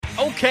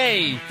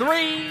Okay,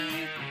 3,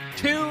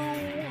 2,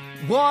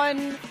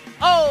 1.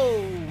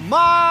 Oh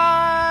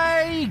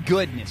my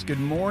goodness. Good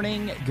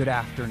morning, good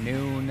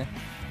afternoon.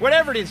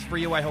 Whatever it is for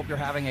you, I hope you're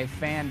having a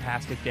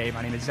fantastic day.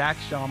 My name is Zach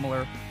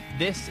Schaumler.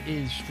 This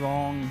is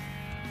Strong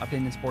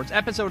Opinion Sports,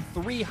 episode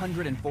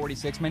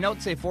 346. My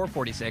notes say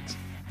 446.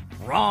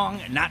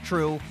 Wrong, not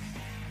true.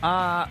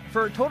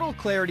 For total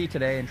clarity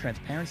today and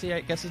transparency,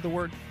 I guess is the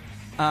word.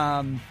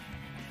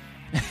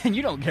 And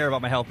you don't care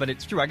about my health, but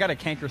it's true. I got a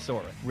canker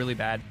sore really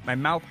bad. My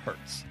mouth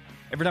hurts.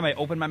 Every time I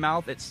open my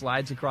mouth, it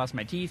slides across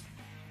my teeth.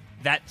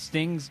 That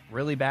stings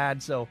really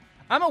bad. So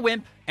I'm a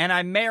wimp, and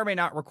I may or may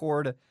not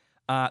record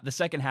the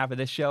second half of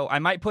this show. I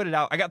might put it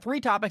out. I got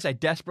 3 topics I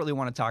desperately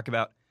want to talk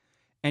about.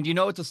 And you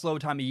know it's a slow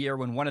time of year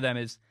when one of them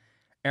is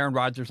Aaron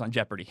Rodgers on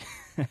Jeopardy.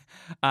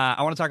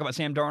 I want to talk about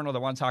Sam Darnold. I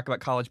want to talk about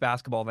college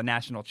basketball, the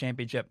national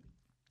championship.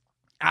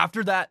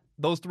 After that,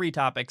 those 3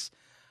 topics,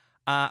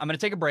 I'm going to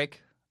take a break.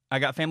 I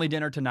got family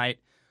dinner tonight.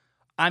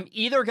 I'm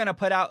either going to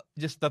put out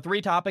just the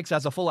 3 topics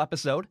as a full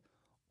episode,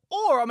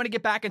 or I'm going to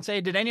get back and say,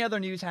 did any other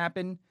news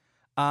happen?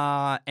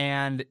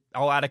 And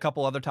I'll add a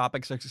couple other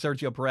topics, like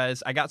Sergio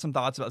Perez. I got some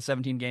thoughts about the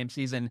 17-game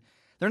season.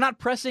 They're not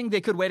pressing. They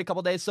could wait a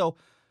couple days. So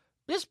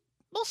just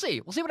we'll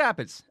see. We'll see what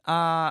happens.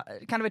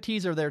 Kind of a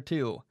teaser there,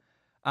 too.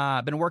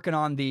 Been working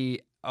on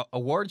the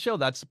award show.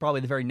 That's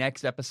probably the very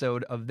next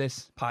episode of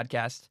this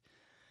podcast.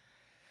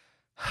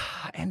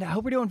 And I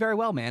hope we're doing very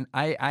well, man.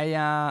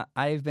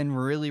 I've been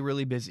really,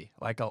 really busy.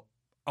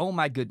 Oh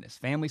my goodness,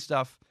 family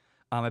stuff.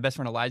 My best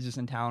friend Elijah's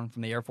in town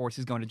from the Air Force.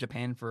 He's going to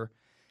Japan for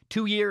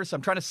 2 years. So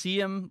I'm trying to see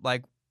him,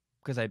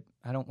 because I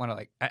don't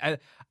want to,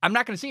 I'm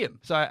not going to see him.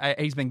 So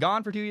he's been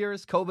gone for 2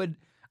 years. COVID.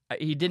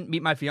 He didn't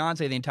meet my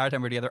fiance the entire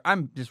time we're together.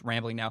 I'm just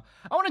rambling now.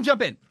 I want to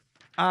jump in.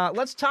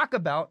 Let's talk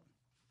about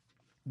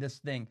this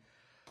thing.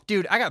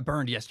 Dude, I got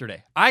burned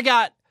yesterday. I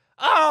got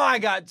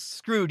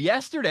screwed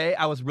yesterday.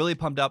 I was really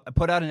pumped up. I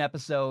put out an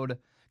episode,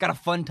 got a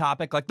fun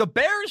topic, like the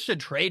Bears should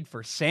trade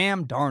for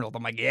Sam Darnold.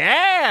 I'm like,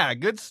 yeah,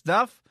 good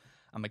stuff.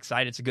 I'm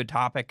excited. It's a good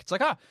topic. It's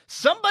like,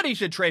 somebody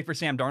should trade for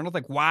Sam Darnold.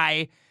 Like,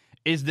 why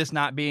is this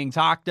not being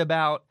talked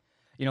about?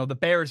 You know, the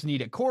Bears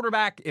need a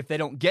quarterback. If they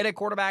don't get a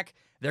quarterback,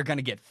 they're going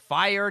to get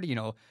fired. You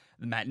know,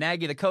 Matt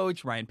Nagy, the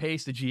coach, Ryan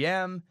Pace, the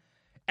GM.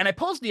 And I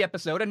posted the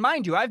episode, and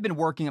mind you, I've been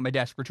working at my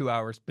desk for 2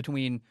 hours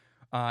between,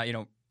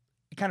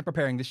 kind of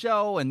preparing the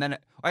show, and then,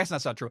 I guess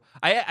that's not true.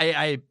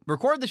 I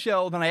record the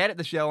show, then I edit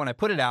the show, and I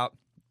put it out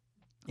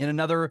in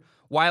another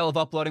while of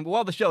uploading. But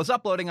while the show is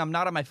uploading, I'm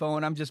not on my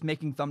phone. I'm just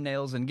making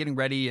thumbnails and getting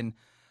ready, and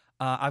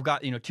I've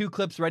got, 2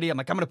 clips ready. I'm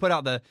like, I'm going to put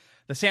out the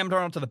Sam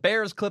Darnold to the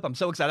Bears clip. I'm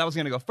so excited. That was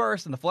going to go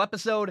first in the full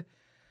episode.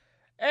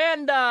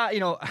 And,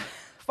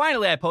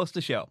 finally I post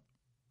the show.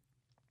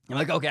 I'm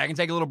like, okay, I can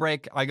take a little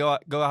break. I go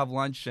have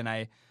lunch, and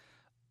I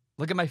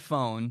look at my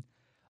phone.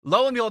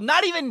 Lo and behold,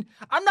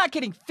 I'm not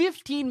kidding,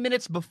 15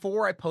 minutes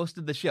before I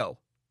posted the show,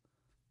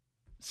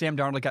 Sam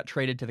Darnold got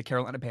traded to the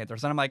Carolina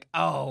Panthers. And I'm like,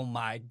 oh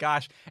my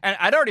gosh. And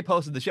I'd already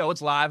posted the show.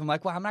 It's live. I'm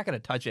like, well, I'm not going to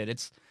touch it.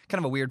 It's kind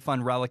of a weird,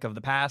 fun relic of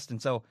the past.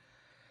 And so,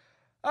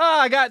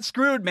 I got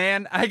screwed,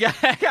 man. I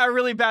got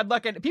really bad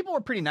luck. And people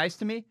were pretty nice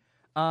to me.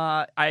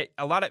 I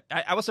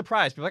was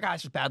surprised. People were like,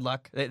 it's just bad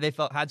luck. They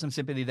had some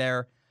sympathy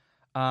there.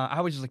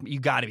 I was just like, you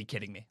got to be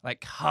kidding me.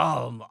 Like,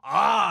 come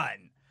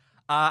on.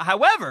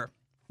 However,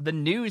 the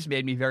news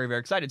made me very, very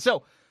excited.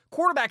 So,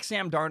 quarterback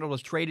Sam Darnold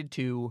was traded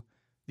to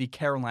the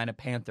Carolina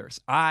Panthers.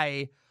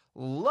 I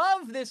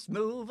love this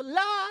move.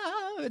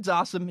 It's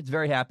awesome. It's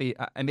very happy.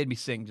 It made me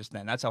sing just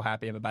then. That's how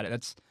happy I'm about it.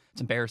 It's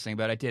embarrassing,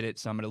 but I did it,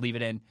 so I'm going to leave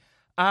it in.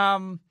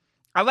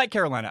 I like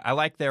Carolina. I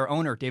like their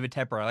owner, David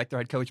Tepper. I like their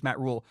head coach,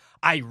 Matt Rule.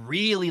 I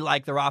really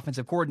like their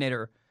offensive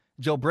coordinator,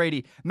 Joe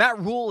Brady. Matt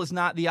Rule is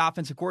not the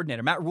offensive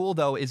coordinator. Matt Rule,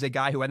 though, is a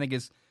guy who I think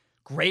is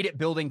great at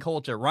building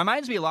culture.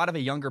 Reminds me a lot of a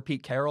younger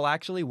Pete Carroll,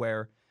 actually,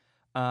 where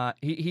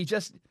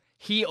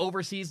he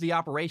oversees the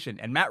operation.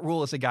 And Matt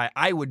Rule is a guy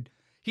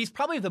he's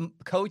probably the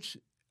coach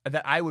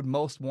that I would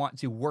most want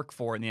to work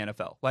for in the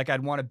NFL. Like,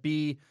 I'd want to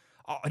be,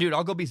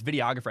 I'll go be his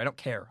videographer. I don't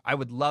care. I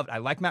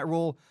like Matt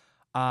Rule.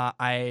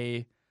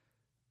 That's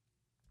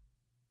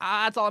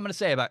all I'm going to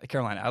say about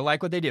Carolina. I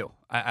like what they do.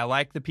 I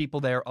like the people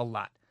there a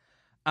lot.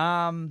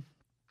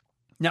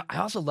 Now, I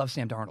also love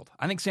Sam Darnold.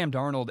 I think Sam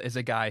Darnold is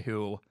a guy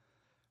who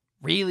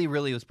really,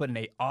 really was put in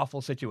an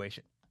awful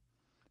situation.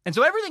 And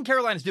so everything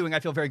Carolina's doing, I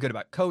feel very good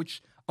about.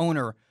 Coach,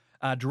 owner,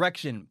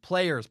 direction,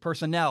 players,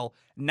 personnel.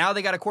 Now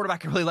they got a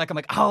quarterback I really like. I'm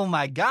like, oh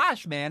my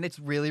gosh, man, it's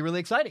really,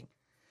 really exciting.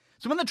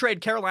 So in the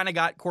trade, Carolina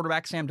got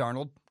quarterback Sam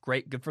Darnold.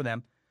 Great, good for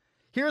them.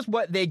 Here's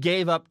what they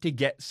gave up to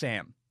get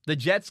Sam. The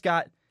Jets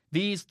got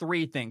these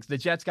 3 things. The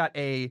Jets got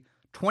a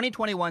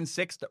 2021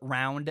 6th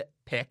round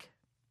pick.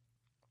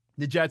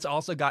 The Jets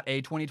also got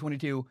a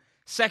 2022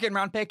 second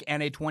round pick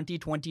and a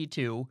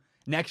 2022,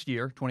 next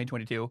year,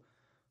 2022,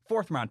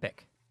 4th round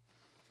pick.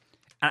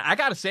 And I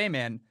got to say,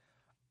 man,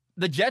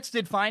 the Jets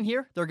did fine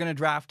here. They're going to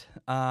draft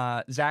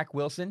Zach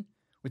Wilson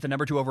with the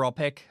number 2 overall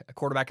pick, a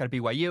quarterback out of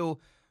BYU,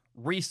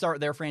 restart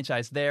their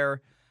franchise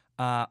there.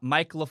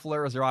 Mike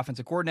LaFleur is their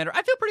offensive coordinator.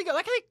 I feel pretty good.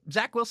 Like, I think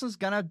Zach Wilson's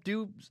going to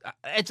do,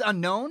 it's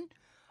unknown,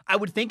 I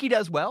would think he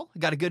does well.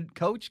 Got a good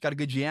coach, got a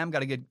good GM,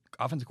 got a good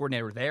offensive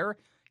coordinator there.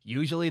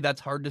 Usually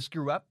that's hard to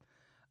screw up.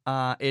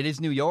 It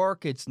is New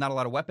York. It's not a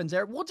lot of weapons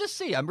there. We'll just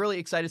see. I'm really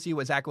excited to see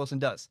what Zach Wilson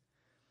does.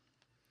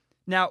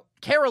 Now,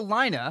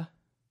 Carolina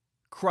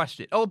crushed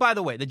it. Oh, by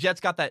the way, the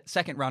Jets got that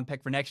second-round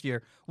pick for next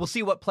year. We'll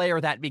see what player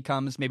that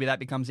becomes. Maybe that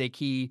becomes a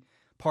key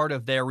part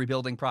of their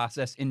rebuilding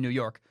process in New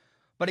York.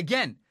 But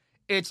again,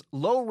 it's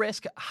low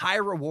risk, high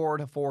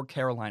reward for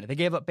Carolina. They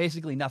gave up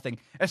basically nothing,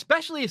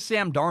 especially if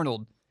Sam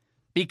Darnold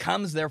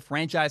becomes their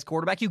franchise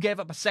quarterback. You gave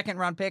up a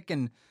second-round pick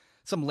and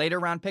some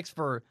later-round picks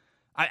for...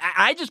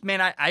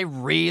 I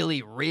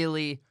really,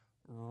 really,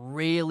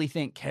 really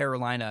think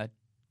Carolina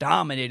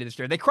dominated this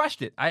year. They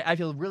crushed it. I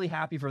feel really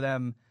happy for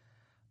them.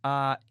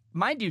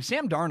 Mind you,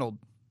 Sam Darnold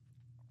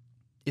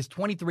is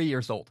 23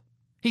 years old.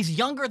 He's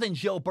younger than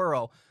Joe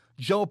Burrow.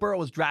 Joe Burrow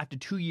was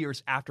drafted 2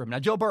 years after him. Now,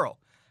 Joe Burrow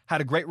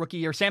had a great rookie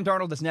year. Sam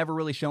Darnold has never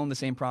really shown the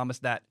same promise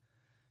that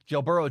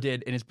Joe Burrow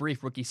did in his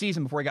brief rookie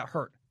season before he got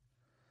hurt.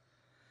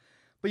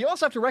 But you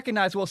also have to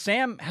recognize, well,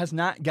 Sam has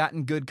not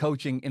gotten good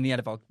coaching in the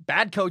NFL.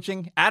 Bad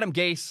coaching. Adam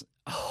Gase,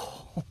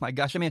 oh my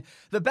gosh. I mean,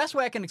 the best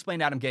way I can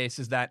explain Adam Gase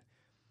is that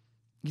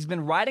he's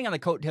been riding on the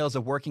coattails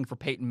of working for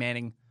Peyton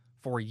Manning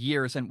for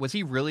years. And was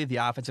he really the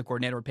offensive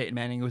coordinator when Peyton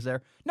Manning was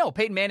there? No,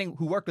 Peyton Manning,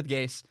 who worked with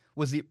Gase,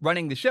 was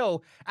running the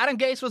show. Adam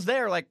Gase was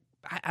there. Like,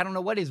 I don't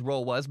know what his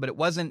role was, but it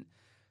wasn't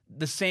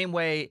the same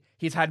way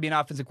he's had to be an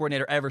offensive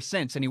coordinator ever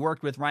since. And he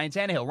worked with Ryan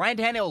Tannehill. Ryan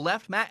Tannehill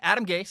left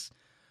Adam Gase.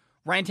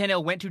 Ryan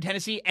Tannehill went to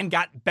Tennessee and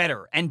got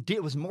better and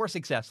was more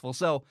successful.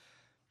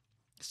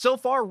 So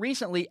far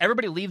recently,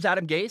 everybody leaves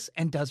Adam Gase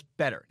and does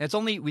better. It's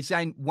only we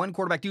signed one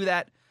quarterback do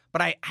that,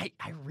 but I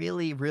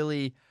really,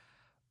 really,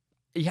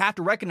 you have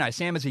to recognize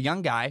Sam is a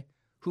young guy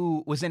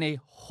who was in a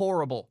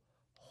horrible,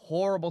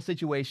 horrible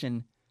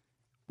situation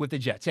with the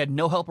Jets. He had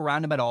no help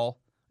around him at all,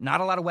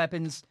 not a lot of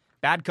weapons,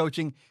 bad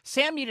coaching.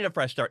 Sam needed a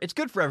fresh start. It's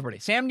good for everybody.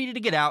 Sam needed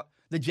to get out.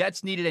 The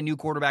Jets needed a new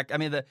quarterback. I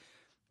mean,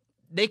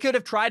 they could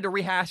have tried to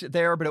rehash it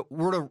there, but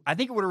I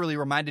think it would have really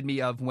reminded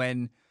me of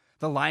when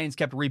the Lions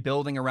kept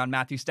rebuilding around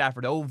Matthew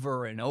Stafford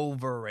over and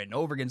over and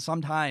over again.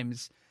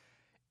 Sometimes,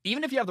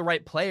 even if you have the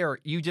right player,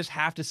 you just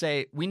have to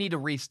say, we need to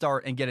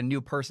restart and get a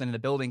new person in the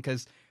building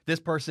because this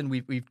person,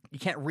 you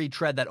can't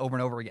retread that over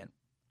and over again.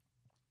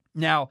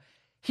 Now,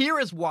 here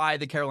is why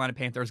the Carolina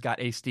Panthers got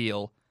a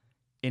steal,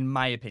 in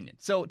my opinion.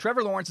 So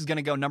Trevor Lawrence is going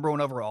to go number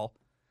 1 overall.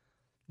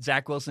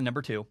 Zach Wilson,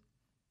 number 2.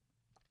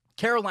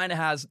 Carolina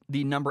has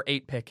the number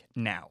 8 pick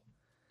now.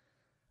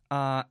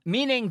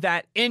 Meaning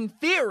that, in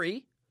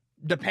theory,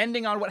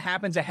 depending on what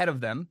happens ahead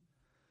of them,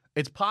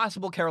 it's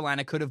possible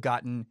Carolina could have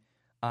gotten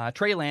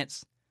Trey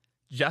Lance,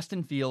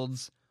 Justin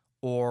Fields,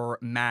 or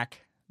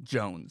Mac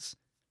Jones.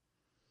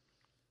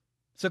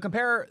 So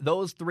compare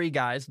those 3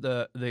 guys,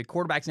 the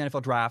quarterbacks in the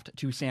NFL draft,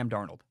 to Sam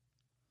Darnold.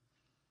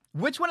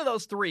 Which one of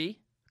those 3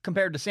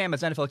 compared to Sam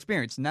has NFL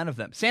experience? None of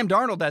them. Sam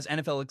Darnold has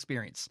NFL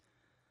experience.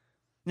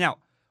 Now,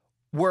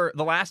 were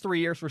the last 3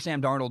 years for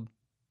Sam Darnold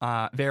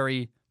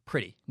very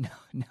pretty? No,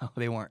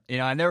 they weren't.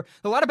 And there were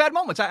a lot of bad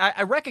moments.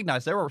 I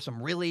recognize there were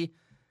some really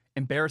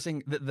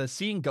embarrassing. The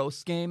seeing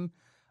ghosts game,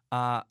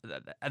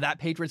 that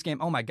Patriots game.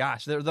 Oh my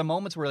gosh, there are the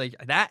moments where it's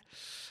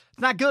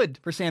not good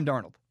for Sam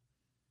Darnold.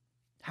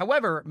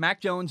 However,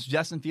 Mac Jones,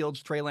 Justin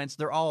Fields, Trey Lance,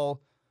 they're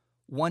all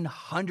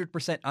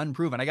 100%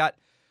 unproven.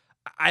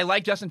 I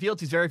like Justin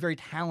Fields. He's very, very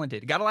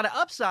talented. Got a lot of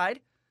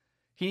upside.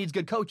 He needs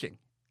good coaching,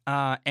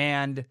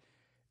 and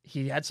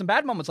he had some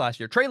bad moments last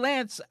year. Trey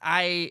Lance,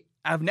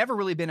 I've never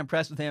really been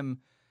impressed with him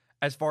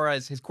as far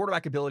as his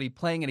quarterback ability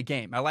playing in a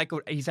game. I like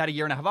what he's had a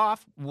year and a half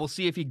off. We'll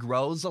see if he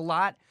grows a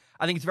lot.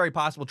 I think it's very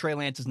possible Trey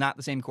Lance is not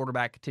the same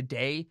quarterback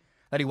today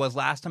that he was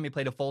last time he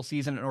played a full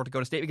season at North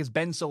Dakota State because it's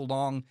been so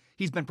long.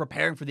 He's been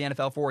preparing for the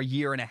NFL for a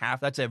year and a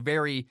half. That's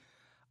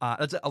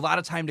that's a lot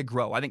of time to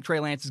grow. I think Trey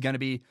Lance is going to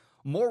be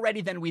more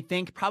ready than we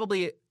think.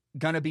 Probably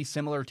going to be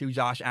similar to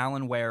Josh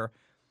Allen, where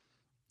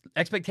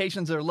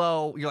expectations are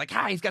low. You're like,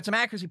 he's got some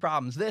accuracy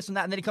problems, this and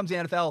that. And then he comes to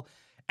the NFL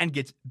and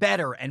gets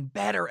better and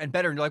better and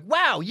better. And you're like,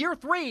 wow, year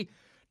 3,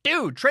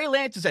 dude, Trey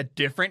Lance is a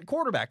different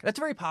quarterback. That's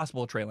very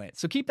possible, Trey Lance.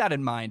 So keep that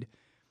in mind.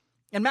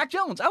 And Mac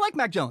Jones, I like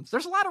Mac Jones.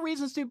 There's a lot of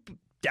reasons to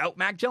doubt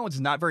Mac Jones.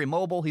 He's not very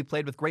mobile. He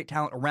played with great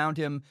talent around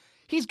him.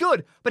 He's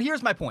good. But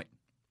here's my point.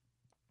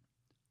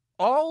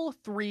 All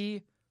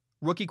 3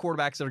 rookie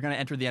quarterbacks that are going to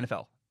enter the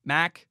NFL,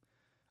 Mac,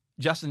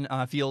 Justin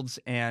Fields,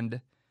 and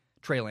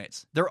Trey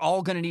Lance, they're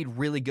all going to need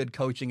really good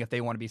coaching if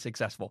they want to be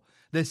successful.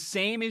 The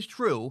same is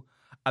true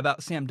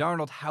about Sam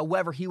Darnold.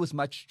 However, he was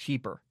much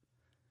cheaper.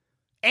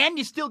 And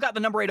you still got the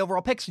number 8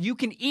 overall pick, so you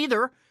can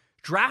either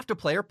draft a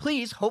player,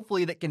 please,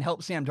 hopefully that can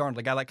help Sam Darnold,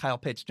 a guy like Kyle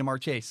Pitts, Jamar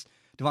Chase,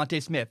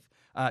 Devontae Smith,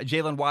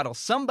 Jalen Waddle,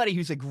 somebody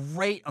who's a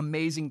great,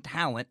 amazing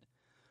talent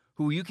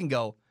who you can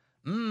go,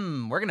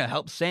 we're going to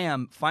help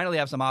Sam finally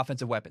have some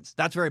offensive weapons.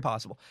 That's very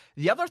possible.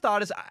 The other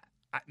thought is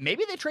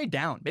maybe they trade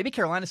down. Maybe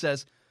Carolina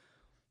says,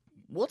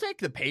 we'll take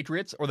the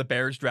Patriots or the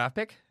Bears draft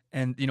pick,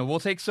 and we'll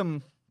take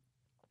some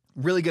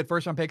really good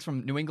first-round picks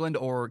from New England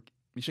or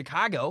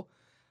Chicago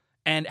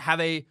and have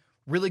a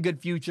really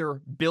good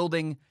future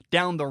building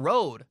down the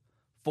road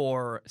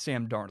for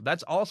Sam Darnold.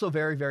 That's also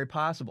very, very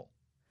possible.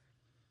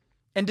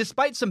 And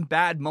despite some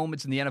bad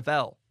moments in the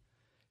NFL,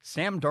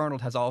 Sam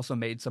Darnold has also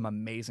made some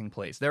amazing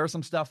plays. There are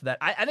some stuff that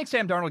I think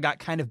Sam Darnold got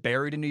kind of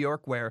buried in New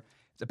York, where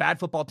it's a bad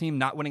football team,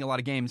 not winning a lot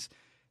of games.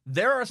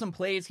 There are some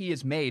plays he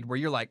has made where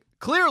you're like,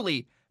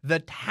 clearly the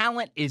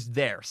talent is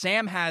there.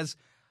 Sam has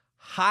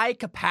high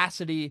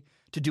capacity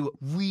to do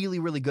really,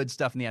 really good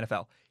stuff in the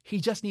NFL. He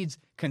just needs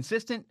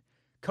consistent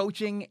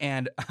coaching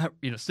and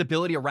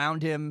stability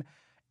around him.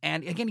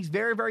 And again, he's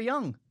very, very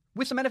young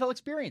with some NFL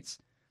experience.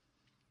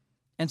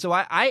 And so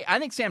I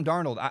think Sam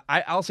Darnold,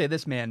 I'll say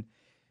this, man.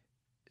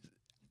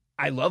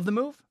 I love the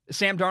move.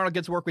 Sam Darnold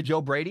gets to work with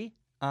Joe Brady.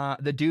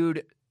 The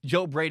dude,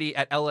 Joe Brady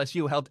at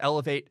LSU, helped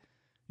elevate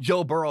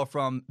Joe Burrow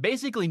from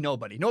basically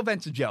nobody. No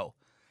offense to Joe.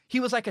 He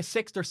was like a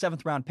 6th or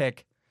 7th round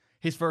pick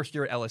his first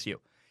year at LSU.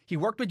 He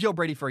worked with Joe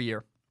Brady for a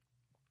year,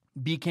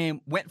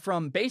 went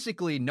from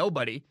basically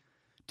nobody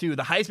to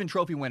the Heisman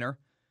Trophy winner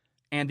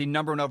and the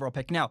number 1 overall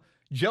pick. Now,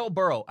 Joe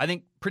Burrow, I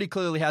think pretty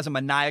clearly has a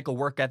maniacal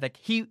work ethic.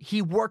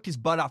 He worked his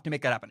butt off to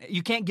make that happen.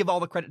 You can't give all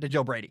the credit to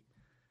Joe Brady.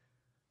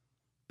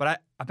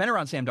 But I've been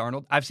around Sam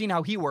Darnold. I've seen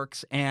how he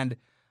works, and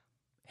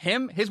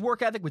his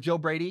work ethic with Joe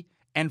Brady,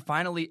 and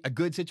finally a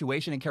good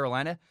situation in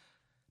Carolina,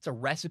 it's a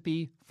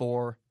recipe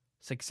for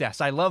success.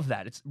 I love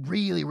that. It's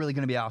really, really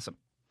going to be awesome.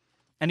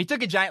 And he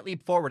took a giant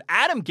leap forward.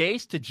 Adam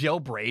Gase to Joe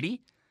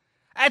Brady?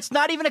 That's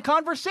not even a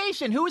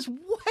conversation. Who is way,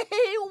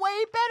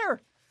 way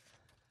better?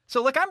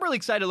 So, look, I'm really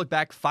excited to look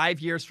back 5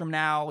 years from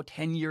now,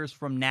 10 years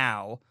from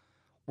now.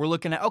 We're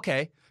looking at,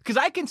 okay, because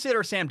I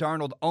consider Sam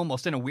Darnold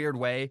almost in a weird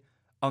way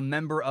a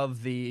member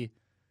of the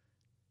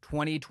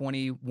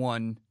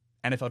 2021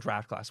 NFL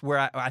draft class,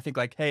 where I think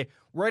like, hey,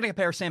 we're going to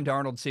compare Sam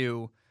Darnold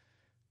to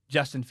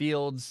Justin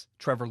Fields,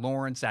 Trevor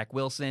Lawrence, Zach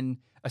Wilson,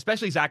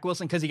 especially Zach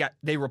Wilson, because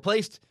they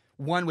replaced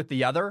one with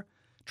the other,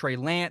 Trey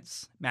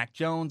Lance, Mac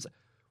Jones.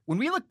 When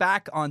we look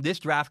back on this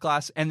draft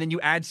class and then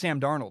you add Sam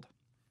Darnold,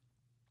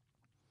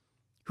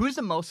 who's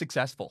the most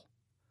successful?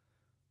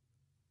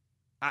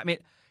 I mean,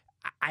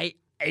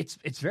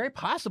 it's very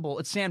possible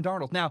it's Sam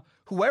Darnold. Now,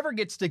 whoever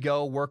gets to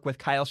go work with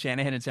Kyle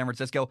Shanahan in San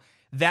Francisco,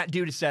 that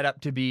dude is set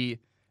up to be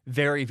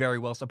very, very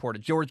well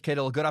supported. George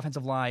Kittle, a good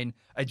offensive line,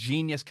 a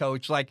genius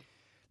coach. Like,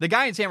 the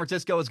guy in San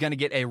Francisco is going to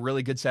get a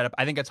really good setup.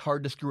 I think it's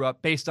hard to screw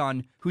up based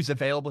on who's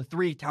available.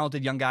 3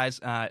 talented young guys,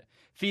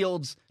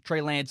 Fields,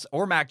 Trey Lance,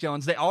 or Mac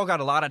Jones. They all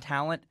got a lot of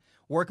talent.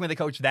 Working with a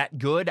coach that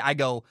good, I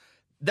go,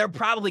 they're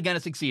probably going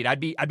to succeed. I'd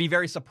be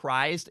very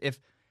surprised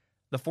if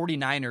the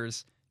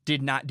 49ers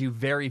did not do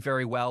very,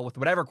 very well with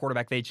whatever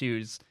quarterback they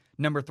choose,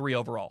 number 3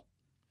 overall.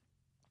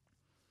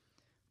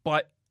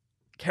 But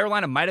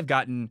Carolina might have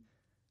gotten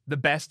the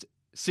best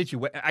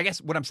situation. I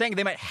guess what I'm saying,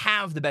 they might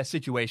have the best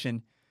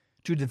situation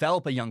to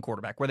develop a young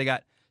quarterback where they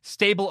got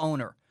stable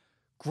owner,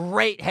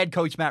 great head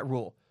coach Matt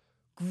Rule,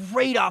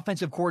 great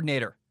offensive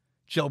coordinator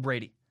Joe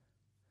Brady.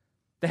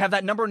 They have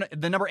the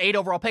number 8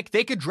 overall pick.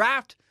 They could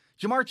draft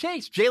Jamar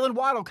Chase, Jalen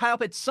Waddle, Kyle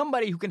Pitts,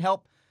 somebody who can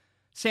help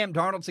Sam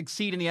Darnold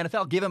succeed in the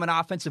NFL, give him an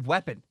offensive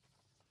weapon.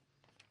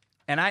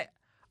 And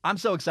I'm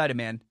so excited,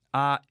 man.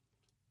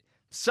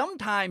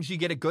 Sometimes you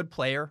get a good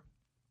player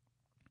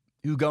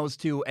who goes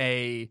to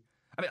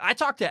I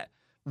talked to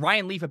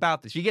Ryan Leaf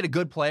about this. You get a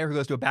good player who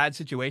goes to a bad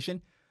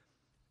situation.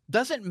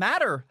 Doesn't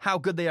matter how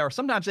good they are.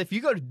 Sometimes if you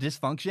go to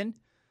dysfunction,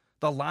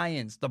 the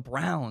Lions, the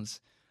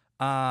Browns,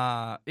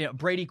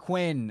 Brady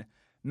Quinn,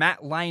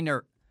 Matt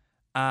Leinart,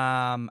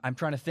 I'm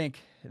trying to think.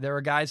 There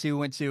are guys who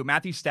went to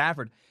Matthew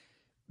Stafford.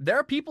 There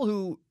are people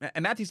who,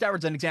 and Matthew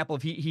Stafford's an example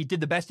of he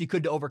did the best he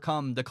could to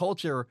overcome the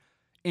culture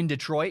in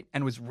Detroit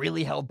and was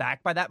really held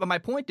back by that. But my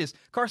point is,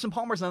 Carson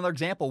Palmer's another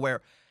example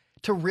where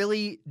to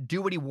really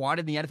do what he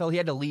wanted in the NFL, he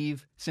had to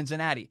leave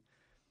Cincinnati.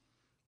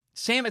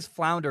 Sam has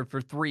floundered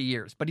for 3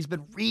 years, but he's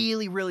been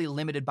really, really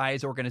limited by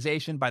his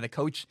organization, by the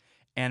coach,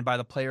 and by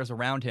the players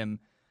around him.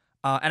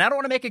 And I don't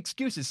want to make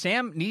excuses.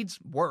 Sam needs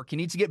work. He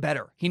needs to get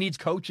better. He needs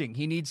coaching.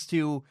 He needs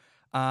to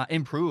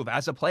improve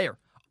as a player.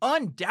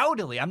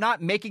 Undoubtedly, I'm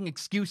not making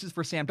excuses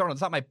for Sam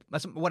Darnold.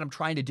 That's what I'm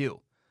trying to do.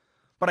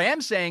 But I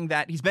am saying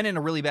that he's been in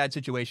a really bad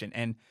situation.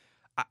 And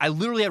I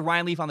literally had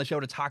Ryan Leaf on the show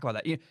to talk about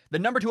that. The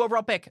number 2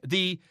 overall pick,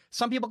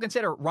 some people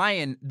consider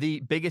Ryan the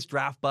biggest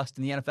draft bust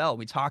in the NFL.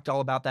 We talked all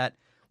about that,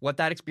 what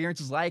that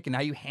experience is like and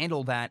how you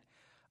handle that.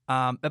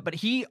 But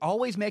he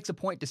always makes a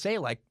point to say,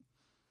 like,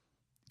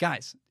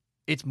 guys,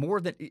 it's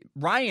more than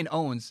Ryan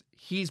owns.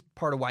 He's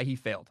part of why he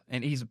failed.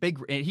 And he's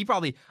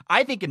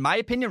I think, in my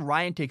opinion,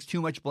 Ryan takes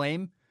too much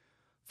blame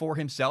for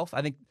himself.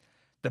 I think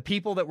the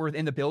people that were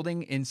in the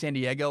building in San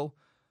Diego,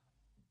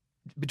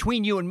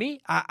 between you and me,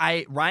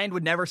 Ryan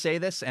would never say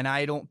this, and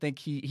I don't think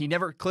he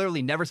never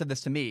said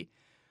this to me.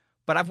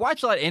 But I've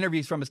watched a lot of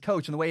interviews from his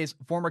coach and the way his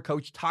former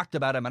coach talked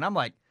about him, and I'm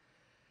like,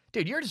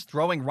 dude, you're just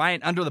throwing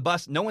Ryan under the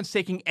bus. No one's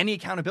taking any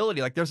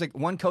accountability. Like, there's like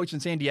one coach in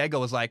San Diego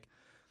was like,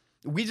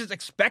 we just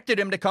expected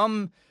him to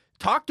come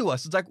talk to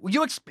us. It's like,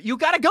 you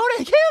got to go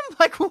to him.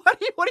 Like, what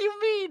do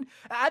you mean?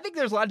 I think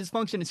there's a lot of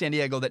dysfunction in San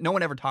Diego that no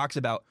one ever talks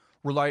about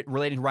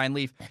relating to Ryan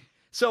Leaf.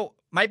 So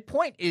my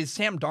point is,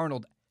 Sam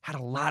Darnold had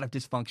a lot of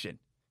dysfunction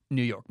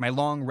New York. My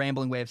long,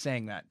 rambling way of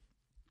saying that.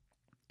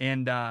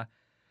 And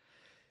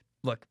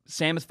look,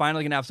 Sam is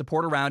finally going to have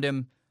support around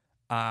him.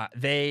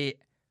 They,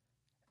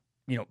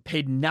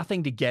 paid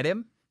nothing to get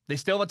him. They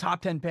still have a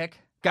top 10 pick.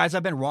 Guys,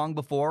 I've been wrong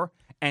before,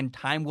 and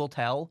time will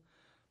tell.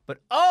 But,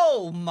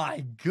 oh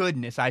my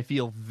goodness, I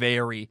feel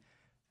very,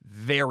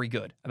 very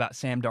good about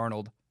Sam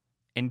Darnold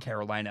in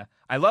Carolina.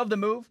 I love the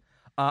move.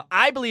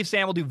 I believe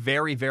Sam will do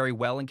very, very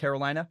well in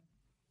Carolina.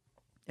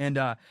 And,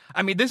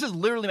 this is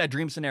literally my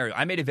dream scenario.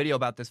 I made a video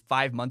about this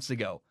 5 months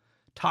ago,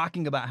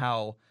 talking about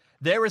how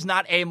there is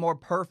not a more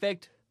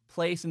perfect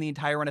place in the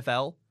entire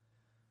NFL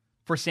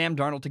for Sam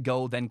Darnold to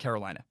go than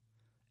Carolina.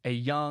 A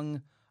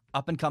young,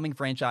 up-and-coming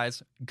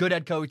franchise, good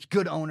head coach,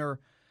 good owner,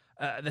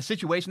 the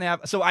situation they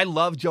have. So I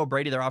love Joe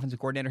Brady, their offensive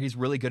coordinator. He's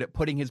really good at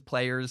putting his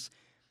players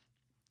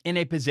in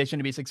a position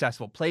to be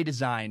successful. Play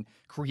design,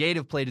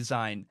 creative play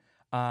design.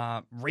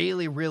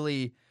 Really,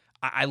 really,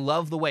 I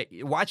love the way.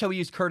 Watch how he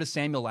used Curtis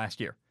Samuel last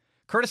year.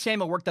 Curtis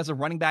Samuel worked as a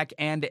running back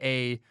and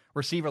a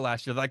receiver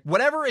last year. Like,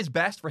 whatever is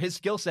best for his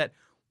skill set,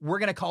 we're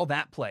going to call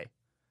that play.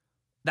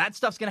 That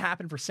stuff's going to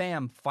happen for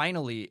Sam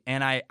finally.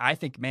 And I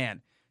think,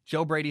 man,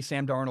 Joe Brady,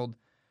 Sam Darnold,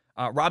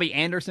 Robbie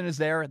Anderson is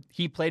there.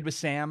 He played with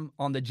Sam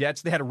on the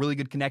Jets. They had a really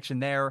good connection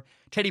there.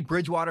 Teddy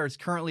Bridgewater is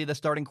currently the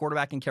starting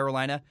quarterback in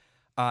Carolina.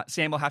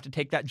 Sam will have to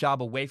take that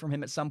job away from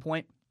him at some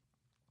point.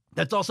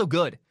 That's also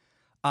good.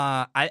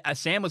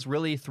 Sam was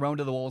really thrown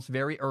to the wolves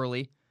very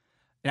early.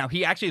 Now,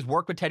 he actually has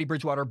worked with Teddy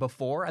Bridgewater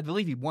before. I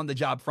believe he won the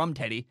job from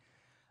Teddy.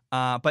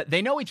 But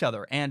they know each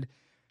other, and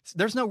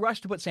there's no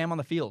rush to put Sam on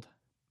the field.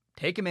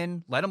 Take him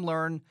in, let him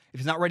learn. If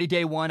he's not ready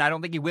day one, I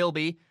don't think he will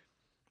be.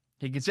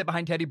 He can sit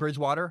behind Teddy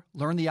Bridgewater,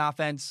 learn the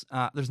offense.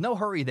 There's no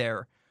hurry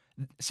there.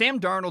 Sam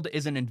Darnold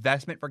is an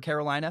investment for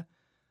Carolina,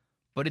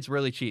 but it's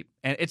really cheap.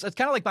 And it's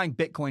kind of like buying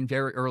Bitcoin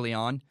very early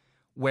on,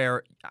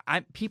 where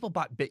people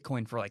bought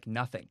Bitcoin for like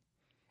nothing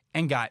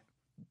and got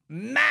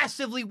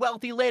massively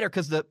wealthy later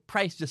because the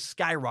price just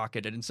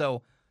skyrocketed. And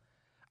so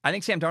I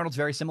think Sam Darnold's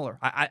very similar.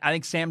 I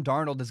think Sam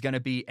Darnold is going to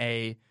be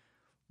a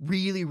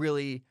really,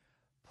 really,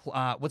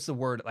 what's the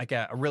word? Like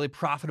a really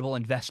profitable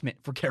investment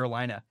for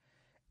Carolina.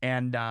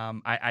 And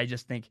I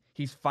just think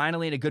he's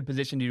finally in a good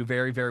position to do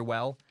very, very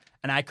well.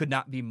 And I could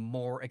not be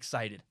more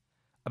excited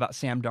about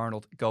Sam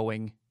Darnold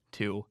going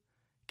to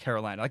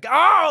Carolina. Like,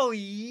 oh,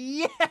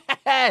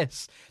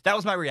 yes! That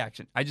was my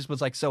reaction. I just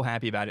was like so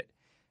happy about it.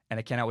 And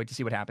I cannot wait to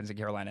see what happens in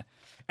Carolina.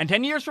 And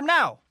 10 years from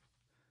now,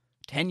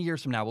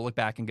 we'll look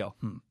back and go,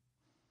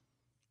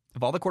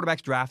 of all the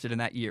quarterbacks drafted in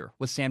that year,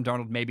 was Sam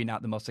Darnold maybe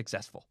not the most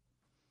successful?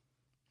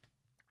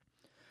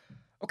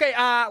 Okay,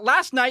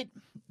 last night,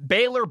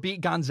 Baylor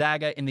beat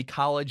Gonzaga in the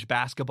college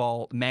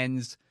basketball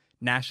men's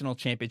national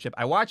championship.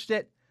 I watched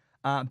it.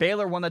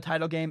 Baylor won the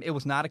title game. It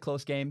was not a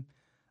close game.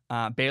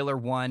 Baylor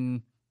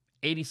won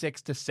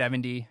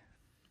 86-70.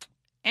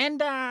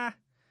 And,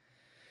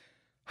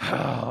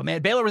 oh,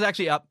 man, Baylor was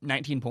actually up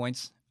 19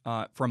 points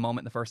for a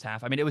moment in the first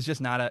half. I mean, it was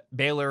just not a...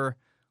 Baylor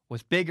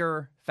was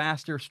bigger,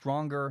 faster,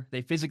 stronger.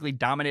 They physically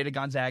dominated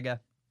Gonzaga.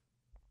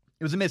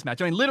 It was a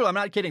mismatch. I mean, literally, I'm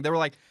not kidding.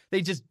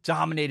 They just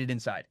dominated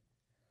inside.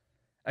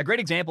 A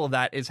great example of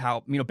that is how,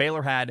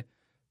 Baylor had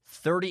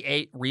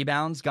 38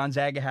 rebounds.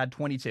 Gonzaga had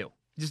 22.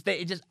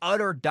 Just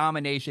utter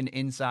domination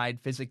inside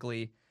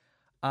physically.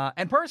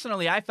 And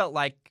personally, I felt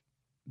like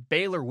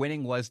Baylor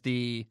winning was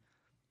the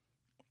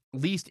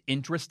least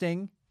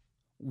interesting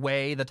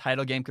way the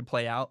title game could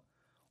play out,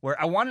 where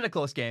I wanted a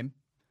close game.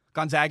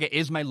 Gonzaga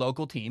is my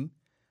local team.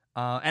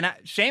 And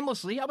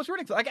shamelessly, I was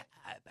rooting for,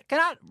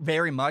 not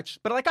very much,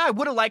 but I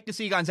would have liked to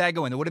see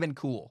Gonzaga win. It would have been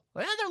cool.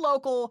 They're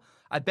local.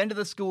 I've been to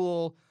the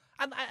school.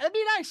 It'd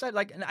be nice.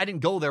 I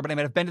didn't go there, but I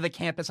might have been to the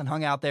campus and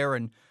hung out there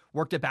and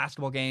worked at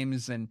basketball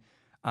games. And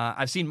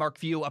I've seen Mark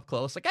Few up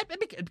close. It'd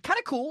be kind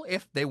of cool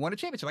if they won a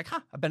championship.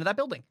 I've been to that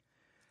building.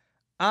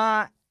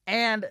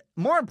 And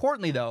more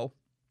importantly, though,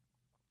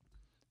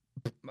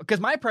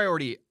 because my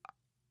priority,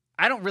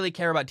 I don't really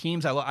care about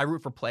teams. I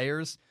root for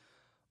players.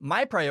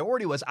 My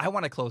priority was I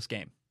want a close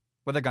game.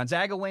 Whether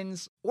Gonzaga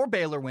wins or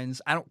Baylor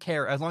wins, I don't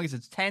care. As long as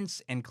it's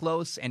tense and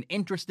close and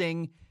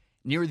interesting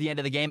near the end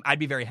of the game, I'd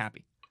be very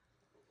happy.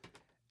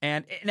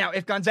 And now,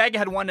 if Gonzaga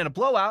had won in a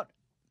blowout,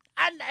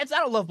 I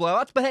don't love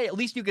blowouts, but hey, at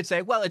least you could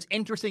say, well, it's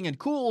interesting and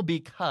cool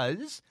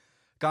because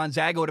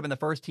Gonzaga would have been the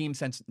first team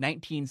since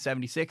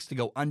 1976 to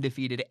go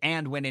undefeated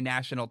and win a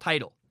national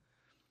title.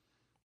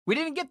 We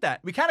didn't get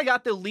that. We kind of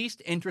got the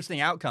least interesting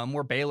outcome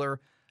where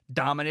Baylor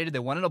dominated. They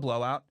won in a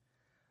blowout.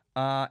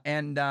 I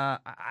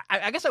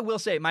guess I will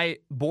say my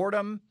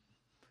boredom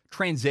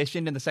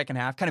transitioned in the second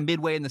half, kind of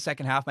midway in the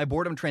second half. My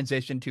boredom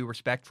transitioned to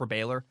respect for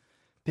Baylor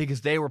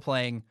because they were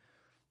playing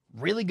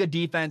really good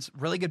defense,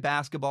 really good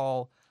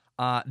basketball.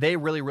 They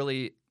really,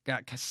 really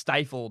got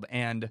stifled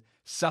and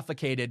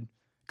suffocated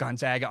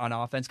Gonzaga on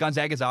offense.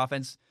 Gonzaga's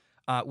offense,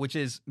 which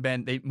has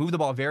been, they move the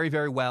ball very,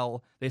 very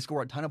well. They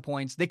score a ton of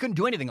points. They couldn't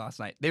do anything last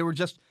night. They were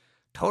just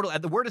total,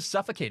 the word is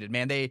suffocated,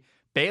 man.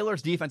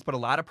 Baylor's defense put a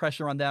lot of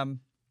pressure on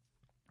them.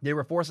 They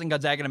were forcing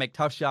Gonzaga to make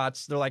tough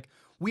shots. They're like,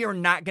 we are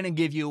not going to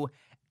give you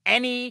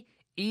any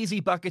easy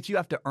buckets. You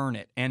have to earn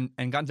it. And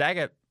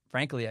Gonzaga,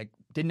 frankly, like,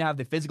 didn't have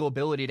the physical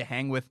ability to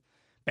hang with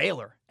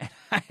Baylor.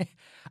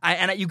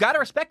 And you got to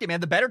respect it,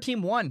 man. The better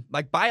team won,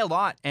 like, by a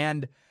lot.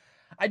 And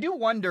I do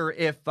wonder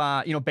if,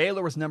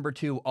 Baylor was number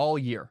 2 all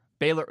year.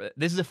 Baylor,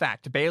 this is a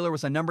fact. Baylor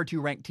was a number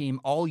 2 ranked team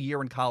all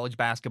year in college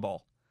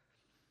basketball.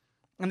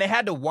 And they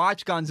had to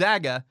watch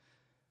Gonzaga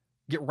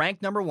get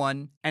ranked number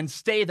 1 and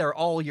stay there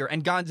all year.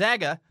 And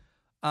Gonzaga,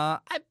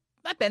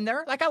 I've been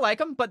there. Like, I like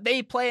them, but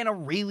they play in a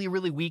really,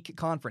 really weak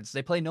conference.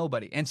 They play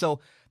nobody. And so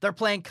they're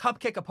playing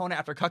cupcake opponent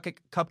after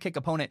cupcake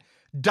opponent,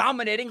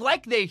 dominating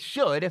like they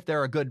should if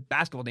they're a good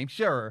basketball team,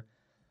 sure.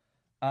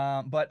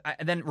 But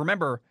then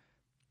remember,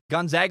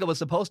 Gonzaga was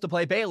supposed to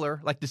play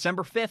Baylor like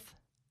December 5th.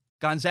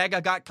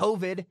 Gonzaga got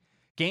COVID.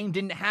 Game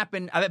didn't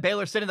happen. I bet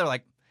Baylor's sitting there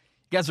like,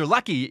 you guys are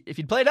lucky. If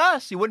you'd played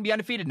us, you wouldn't be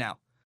undefeated now.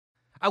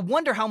 I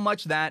wonder how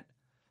much that,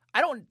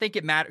 I don't think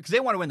it matters because they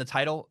want to win the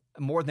title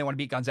more than they want to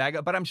beat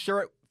Gonzaga, but I'm sure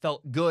it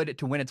felt good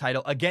to win a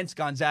title against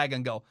Gonzaga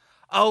and go,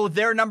 oh,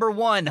 they're number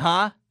 1,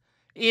 huh?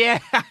 Yeah,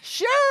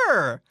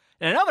 sure.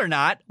 And no, they're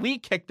not. We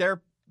kicked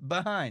their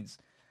behinds.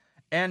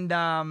 And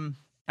I'm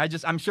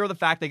sure the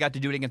fact they got to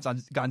do it against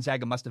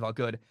Gonzaga must have felt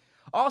good.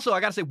 Also,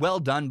 I got to say, well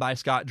done by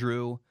Scott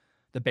Drew,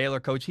 the Baylor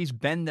coach. He's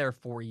been there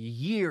for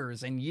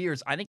years and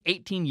years. I think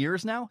 18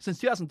 years now. Since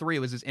 2003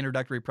 was his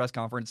introductory press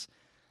conference.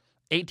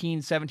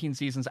 18, 17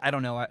 seasons. I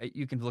don't know.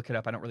 You can look it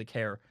up. I don't really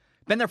care.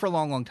 Been there for a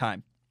long, long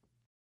time.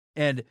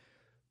 And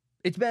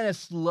it's been a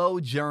slow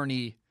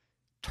journey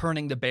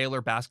turning the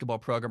Baylor basketball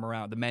program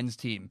around, the men's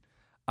team.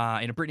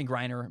 Brittany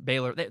Griner,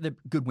 Baylor, the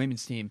good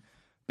women's team.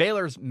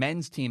 Baylor's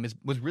men's team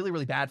was really,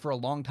 really bad for a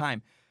long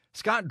time.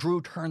 Scott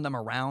Drew turned them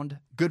around.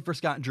 Good for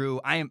Scott Drew.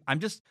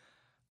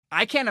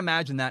 I can't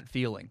imagine that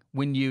feeling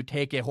when you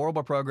take a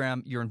horrible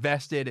program, you're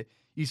invested,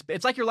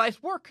 it's like your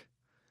life's work.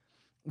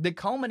 The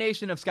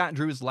culmination of Scott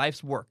Drew's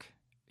life's work,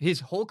 his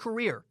whole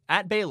career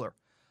at Baylor,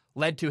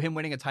 led to him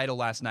winning a title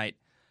last night.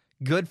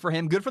 Good for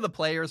him. Good for the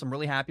players. I'm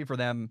really happy for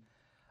them.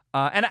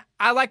 And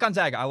I like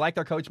Gonzaga. I like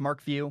their coach,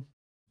 Mark Few.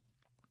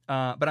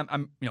 But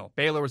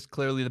Baylor was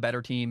clearly the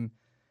better team.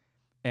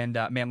 And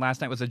man, last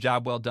night was a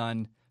job well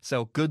done.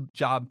 So good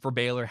job for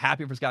Baylor.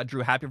 Happy for Scott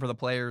Drew. Happy for the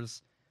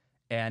players.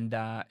 And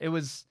it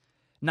was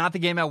not the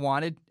game I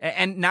wanted.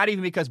 And not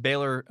even because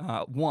Baylor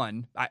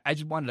won. I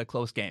just wanted a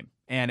close game.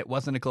 And it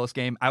wasn't a close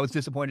game. I was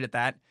disappointed at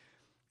that.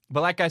 But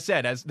like I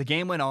said, as the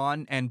game went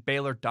on and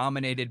Baylor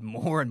dominated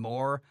more and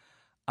more,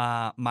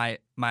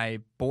 my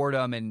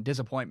boredom and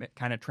disappointment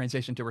kind of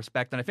transitioned to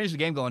respect. And I finished the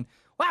game going,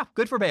 wow,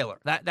 good for Baylor.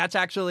 That's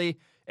actually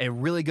a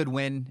really good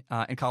win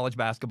in college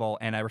basketball,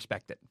 and I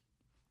respect it.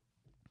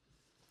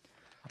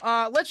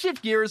 Let's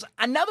shift gears.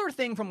 Another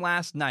thing from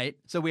last night.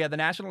 So we had the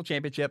national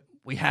championship.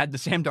 We had the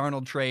Sam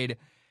Darnold trade.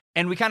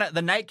 And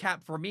the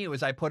nightcap for me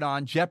was I put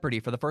on Jeopardy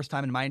for the first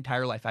time in my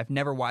entire life. I've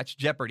never watched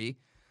Jeopardy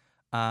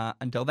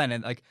until then.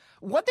 And like,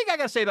 one thing I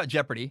got to say about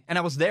Jeopardy, and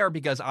I was there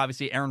because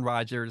obviously Aaron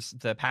Rodgers,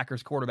 the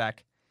Packers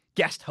quarterback,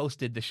 guest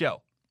hosted the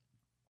show.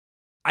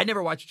 I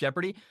never watched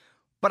Jeopardy,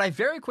 but I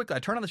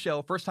turned on the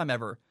show, first time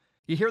ever.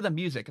 You hear the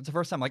music. It's the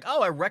first time I'm like,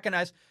 oh, I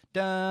recognize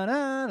da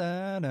na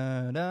na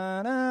na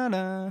na na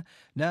na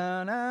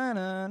na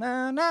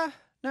na na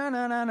na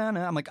na na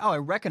na. I'm like, oh, I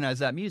recognize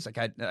that music.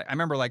 I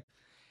remember like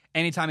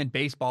anytime in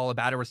baseball a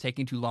batter was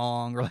taking too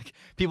long, or like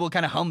people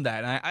kind of hum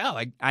that.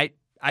 And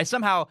I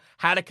somehow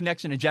had a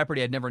connection to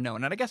Jeopardy I'd never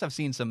known. And I guess I've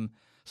seen some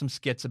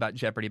skits about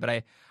Jeopardy,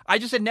 but I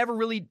just had never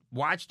really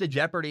watched the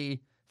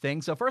Jeopardy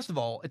thing. So first of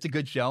all, it's a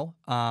good show.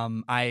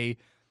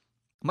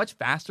 Much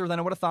faster than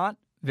I would have thought.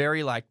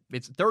 Very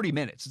it's 30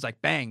 minutes. It's like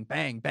bang,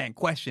 bang, bang,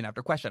 question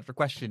after question after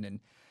question.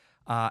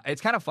 And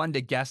it's kind of fun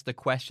to guess the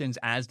questions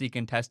as the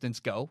contestants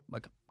go.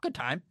 Like, good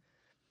time.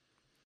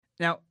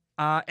 Now,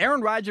 Aaron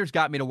Rodgers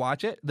got me to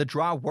watch it. The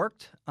draw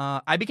worked.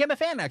 I became a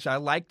fan, actually. I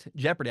liked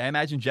Jeopardy. I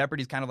imagine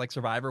Jeopardy's kind of like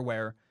Survivor,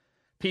 where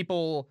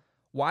people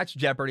watch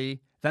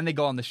Jeopardy, then they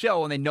go on the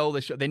show, and they know the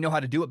show. They know how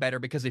to do it better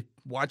because they've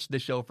watched the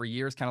show for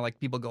years, kind of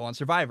like people go on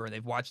Survivor.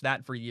 They've watched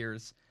that for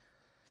years.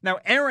 Now,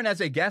 Aaron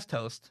as a guest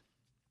host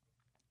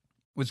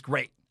was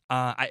great.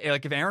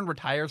 If Aaron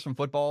retires from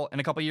football in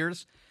a couple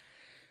years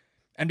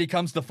and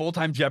becomes the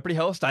full-time Jeopardy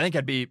host, I think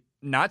that'd be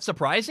not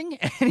surprising,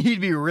 and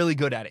he'd be really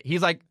good at it.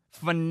 He's like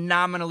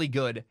phenomenally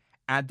good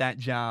at that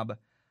job.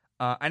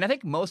 And I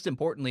think most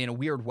importantly, in a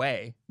weird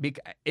way,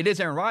 it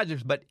is Aaron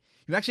Rodgers, but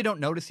you actually don't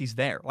notice he's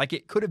there. Like,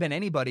 it could have been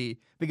anybody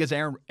because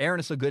Aaron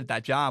is so good at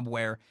that job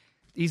where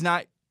he's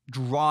not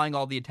drawing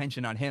all the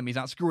attention on him. He's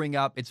not screwing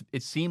up.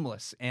 It's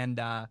seamless.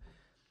 And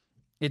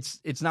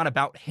it's not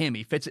about him.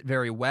 He fits it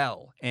very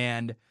well.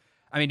 And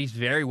I mean, he's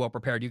very well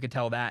prepared. You could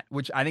tell that,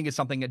 which I think is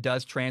something that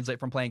does translate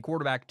from playing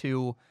quarterback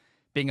to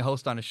being a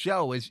host on a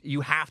show, is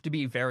you have to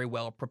be very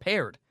well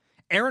prepared.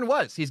 Aaron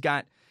was.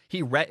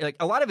 He read, like,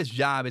 a lot of his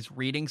job is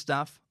reading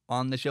stuff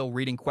on the show,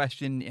 reading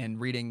question and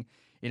reading,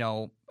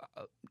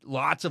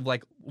 lots of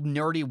like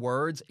nerdy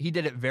words. He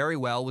did it very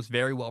well, was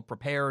very well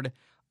prepared.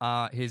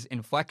 His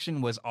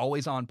inflection was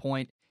always on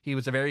point. He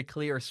was a very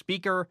clear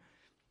speaker.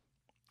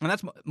 And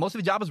that's most of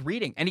his job was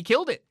reading, and he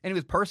killed it. And he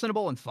was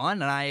personable and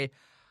fun. And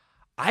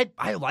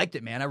I liked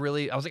it, man. I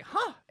was like,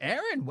 huh,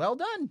 Aaron, well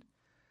done.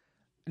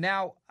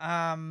 Now,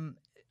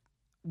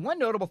 one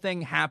notable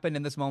thing happened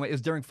in this moment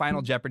is during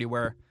Final Jeopardy,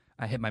 where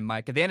I hit my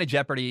mic. At the end of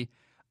Jeopardy,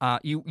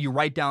 you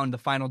write down the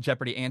Final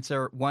Jeopardy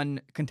answer.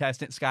 One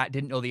contestant, Scott,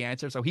 didn't know the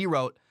answer, so he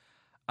wrote,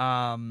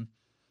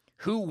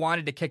 who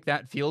wanted to kick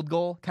that field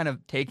goal, kind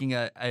of taking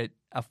a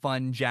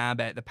fun jab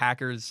at the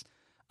Packers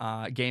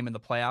game in the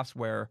playoffs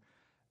where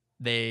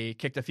they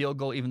kicked a field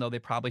goal even though they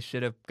probably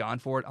should have gone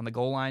for it on the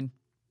goal line.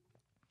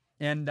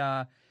 And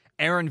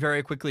Aaron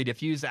very quickly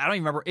diffused. I don't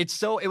even remember.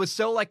 It was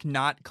so like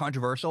not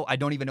controversial. I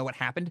don't even know what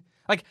happened.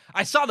 Like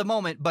I saw the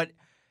moment, but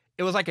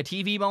it was like a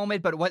TV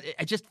moment. But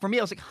for me,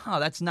 I was like,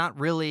 that's not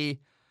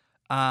really.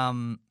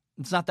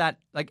 It's not that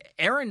like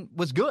Aaron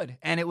was good,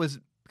 and it was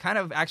kind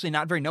of actually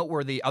not very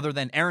noteworthy other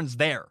than Aaron's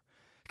there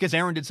because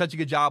Aaron did such a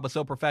good job, was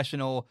so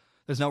professional.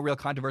 There's no real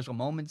controversial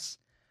moments.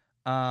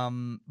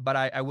 But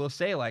I will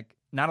say like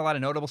not a lot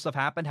of notable stuff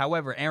happened.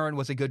 However, Aaron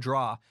was a good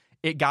draw.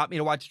 It got me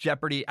to watch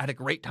Jeopardy. I had a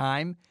great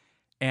time.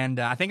 And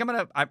I think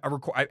I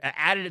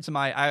added it to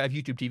I have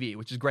YouTube TV,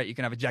 which is great. You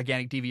can have a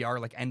gigantic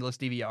DVR, like endless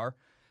DVR.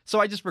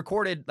 So I just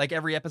recorded like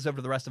every episode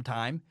for the rest of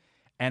time.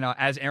 And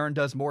as Aaron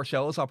does more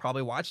shows, I'll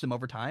probably watch them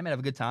over time and have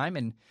a good time.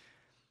 And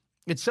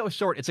it's so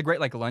short. It's a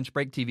great like lunch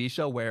break TV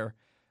show where,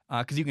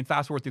 because you can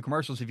fast forward through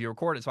commercials if you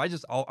record it. So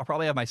I'll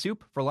probably have my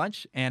soup for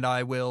lunch and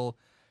I will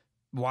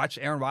watch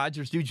Aaron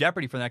Rodgers do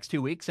Jeopardy for the next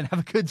 2 weeks and have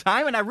a good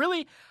time. And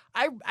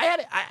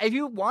if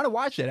you want to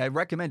watch it, I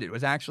recommend it. It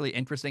was actually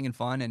interesting and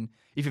fun. And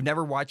if you've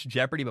never watched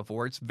Jeopardy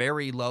before, it's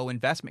very low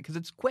investment because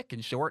it's quick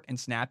and short and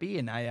snappy.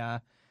 And I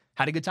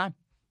had a good time.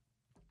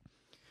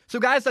 So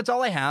guys, that's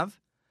all I have.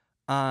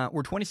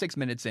 We're 26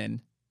 minutes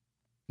in,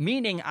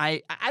 meaning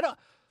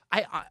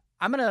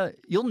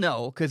you'll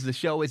know because the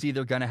show is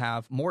either going to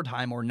have more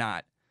time or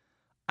not.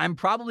 I'm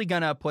probably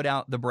going to put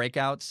out the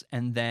breakouts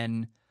and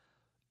then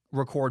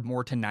record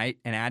more tonight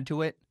and add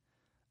to it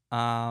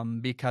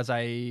because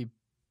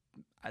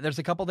there's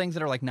a couple things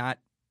that are like not,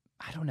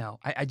 I don't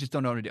know. I just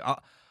don't know what to do. I'm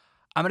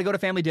going to go to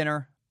family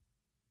dinner.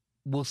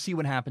 We'll see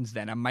what happens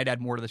then. I might add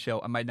more to the show.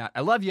 I might not.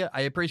 I love you.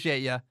 I appreciate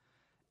you.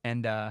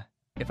 And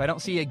if I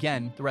don't see you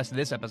again the rest of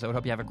this episode,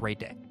 hope you have a great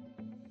day.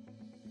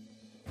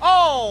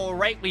 All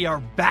right, we are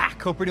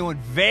back. Hope we're doing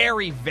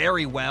very,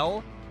 very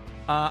well.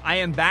 I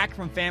am back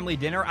from family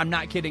dinner. I'm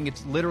not kidding.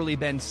 It's literally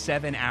been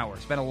 7 hours.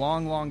 It's been a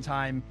long, long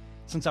time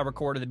since I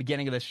recorded the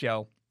beginning of this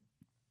show.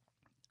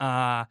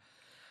 I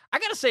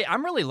got to say,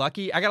 I'm really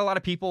lucky. I got a lot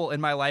of people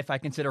in my life I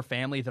consider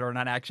family that are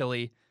not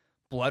actually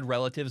blood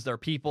relatives. They're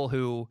people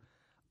who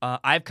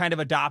I've kind of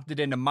adopted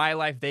into my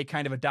life. They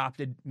kind of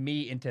adopted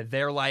me into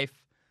their life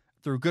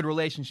through good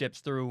relationships,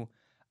 through,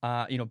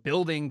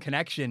 building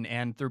connection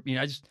and through,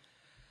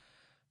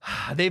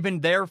 they've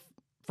been there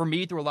for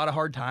me through a lot of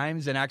hard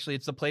times. And actually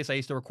it's the place I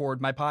used to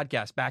record my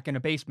podcast back in a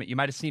basement. You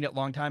might've seen it a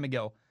long time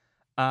ago.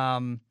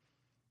 And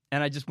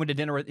I just went to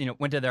dinner,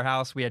 went to their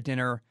house. We had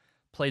dinner,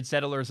 played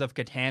Settlers of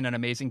Catan, an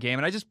amazing game.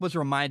 And I just was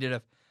reminded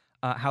of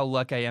how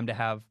lucky I am to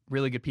have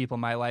really good people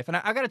in my life. And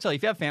I got to tell you,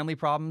 if you have family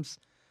problems,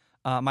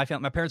 my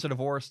parents are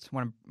divorced.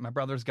 My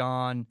brother's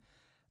gone.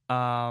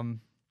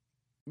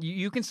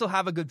 You can still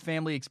have a good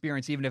family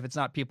experience, even if it's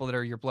not people that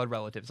are your blood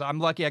relatives. So I'm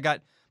lucky I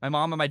got my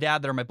mom and my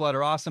dad that are my blood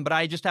are awesome. But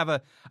I just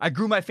I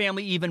grew my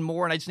family even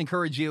more. And I just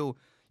encourage you.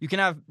 You can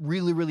have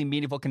really, really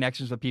meaningful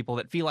connections with people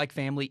that feel like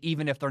family,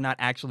 even if they're not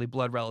actually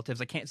blood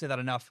relatives. I can't say that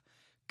enough.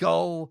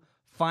 Go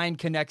find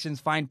connections,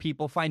 find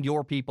people, find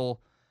your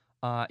people.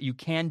 You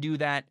can do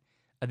that.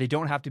 They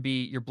don't have to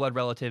be your blood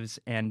relatives.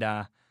 And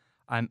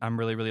I'm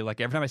really, really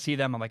lucky. Every time I see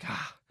them, I'm like,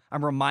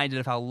 I'm reminded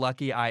of how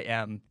lucky I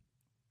am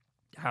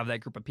to have that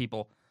group of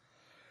people.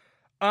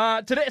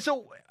 Today,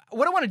 so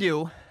what I want to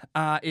do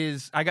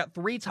is I got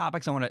 3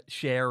 topics I want to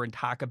share and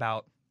talk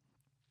about.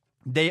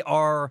 They're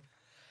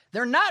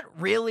not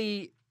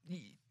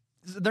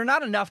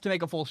enough to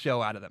make a full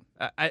show out of them.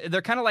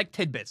 They're kind of like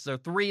tidbits. They're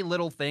 3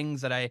 little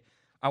things that I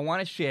want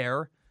to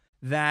share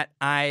that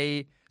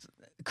I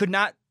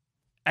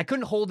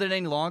couldn't hold it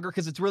any longer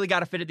because it's really got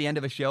to fit at the end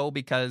of a show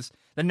because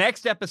the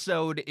next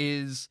episode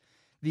is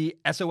the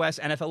SOS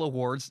NFL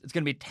Awards. It's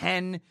going to be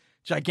 10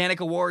 gigantic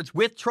awards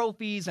with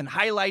trophies and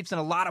highlights and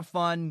a lot of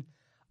fun.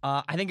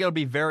 I think it'll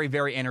be very,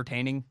 very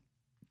entertaining.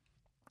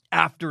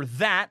 After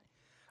that,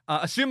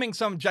 assuming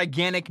some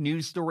gigantic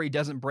news story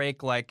doesn't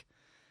break, like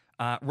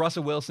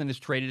Russell Wilson is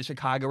traded to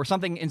Chicago or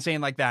something insane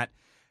like that.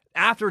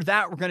 After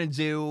that, we're going to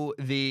do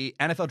the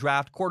NFL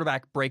draft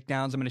quarterback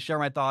breakdowns. I'm going to share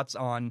my thoughts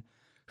on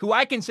who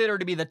I consider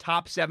to be the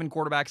top 7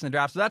 quarterbacks in the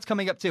draft. So that's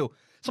coming up too.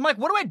 So I'm like,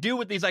 what do I do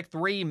with these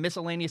 3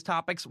 miscellaneous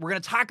topics? We're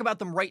going to talk about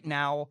them right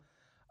now.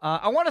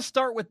 I want to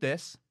start with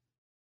this.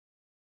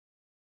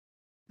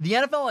 The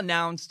NFL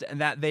announced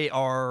that they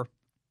are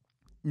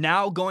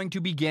now going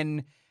to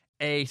begin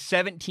a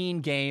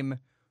 17-game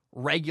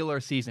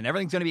regular season.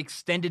 Everything's going to be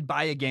extended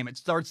by a game. It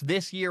starts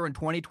this year in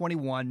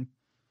 2021.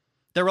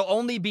 There will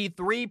only be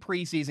 3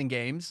 preseason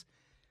games.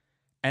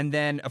 And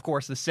then, of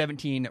course, the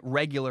 17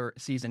 regular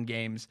season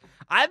games.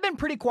 I've been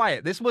pretty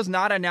quiet. This was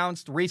not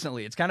announced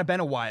recently. It's kind of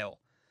been a while.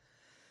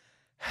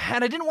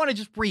 And I didn't want to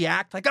just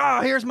react like,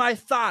 oh, here's my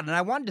thought. And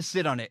I wanted to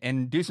sit on it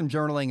and do some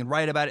journaling and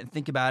write about it and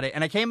think about it.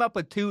 And I came up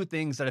with two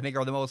things that I think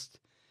are the most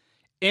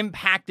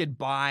impacted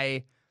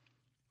by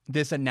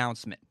this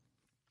announcement.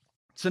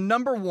 So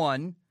number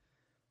one,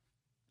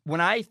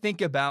 when I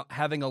think about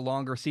having a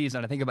longer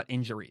season, I think about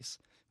injuries.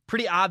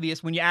 Pretty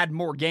obvious, when you add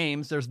more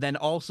games, there's then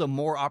also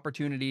more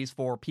opportunities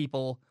for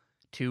people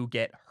to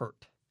get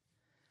hurt.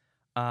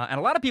 And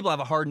a lot of people have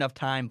a hard enough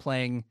time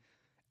playing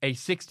a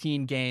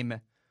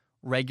 16-game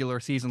regular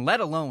season, let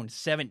alone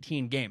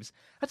 17 games.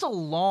 That's a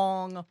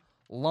long,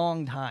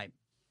 long time.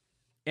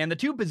 And the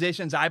two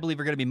positions I believe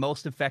are going to be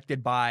most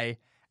affected by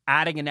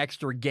adding an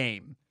extra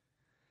game.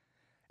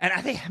 And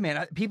I think,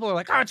 man, people are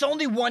like, oh, it's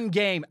only one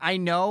game. I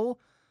know,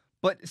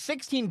 but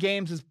 16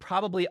 games is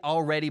probably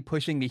already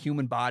pushing the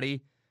human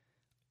body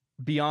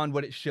beyond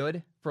what it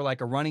should for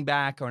like a running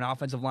back or an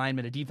offensive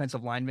lineman, a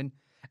defensive lineman.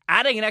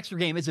 Adding an extra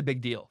game is a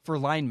big deal for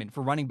linemen,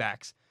 for running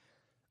backs.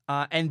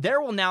 And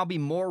there will now be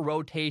more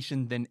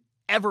rotation than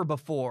ever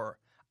before,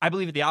 I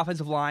believe, at the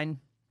offensive line,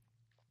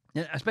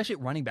 especially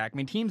at running back. I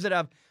mean, teams that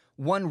have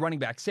one running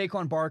back,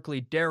 Saquon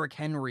Barkley, Derrick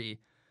Henry,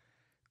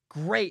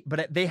 great,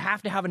 but they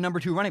have to have a number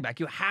 2 running back.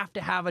 You have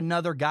to have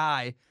another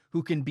guy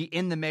who can be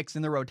in the mix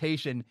in the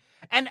rotation.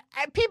 And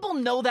people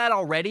know that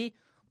already,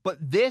 but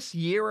this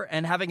year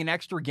and having an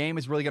extra game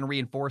is really going to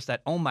reinforce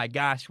that. Oh my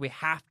gosh, we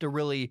have to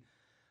really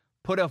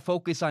put a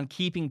focus on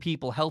keeping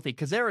people healthy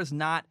because there is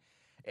not,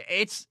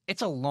 it's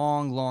a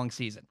long, long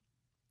season.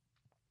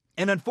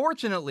 And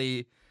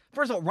unfortunately,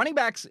 first of all, running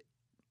backs,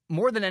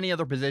 more than any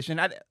other position,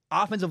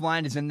 offensive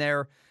line is in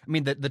there. I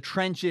mean, the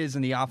trenches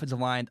in the offensive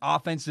line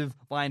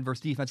versus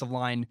defensive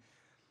line,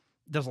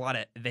 there's a lot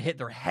of, they hit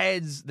their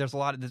heads. There's a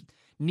lot of, the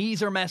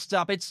knees are messed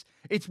up. It's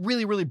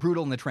really, really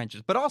brutal in the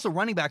trenches. But also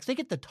running backs, they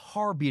get the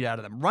tar beat out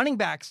of them. Running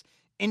backs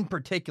in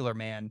particular,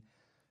 man,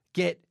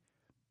 get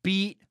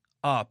beat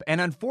up.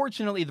 And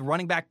unfortunately, the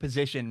running back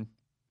position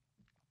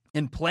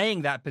and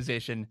playing that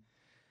position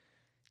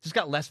just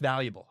got less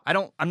valuable.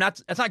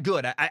 That's not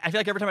good. I feel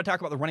like every time I talk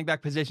about the running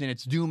back position,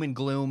 it's doom and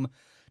gloom.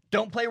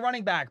 Don't play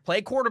running back,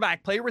 play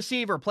quarterback, play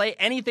receiver, play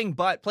anything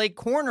but play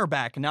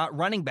cornerback, not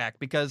running back,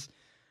 because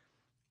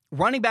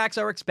running backs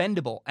are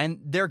expendable, and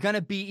they're going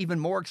to be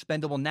even more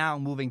expendable now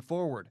moving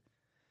forward.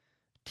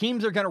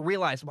 Teams are going to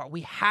realize, well,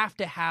 we have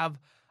to have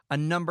a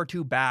number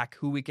 2 back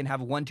who we can have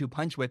a 1-2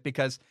 punch with,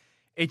 because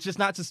it's just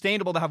not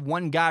sustainable to have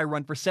one guy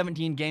run for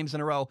 17 games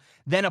in a row,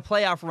 then a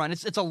playoff run.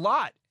 It's a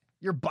lot.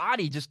 Your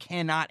body just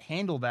cannot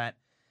handle that.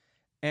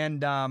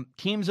 And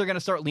teams are going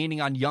to start leaning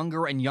on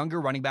younger and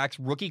younger running backs,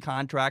 rookie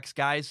contracts,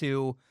 guys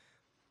who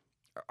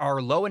are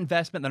low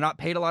investment. They're not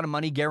paid a lot of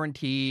money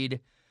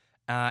guaranteed.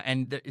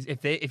 And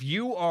if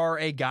you are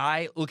a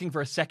guy looking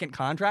for a second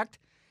contract,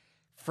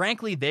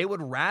 frankly, they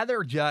would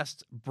rather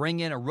just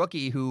bring in a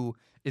rookie who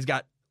has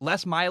got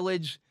less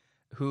mileage,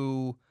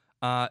 who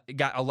got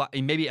a lot,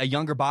 maybe a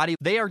younger body.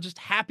 They are just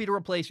happy to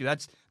replace you.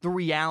 That's the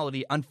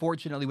reality,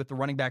 unfortunately, with the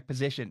running back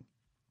position.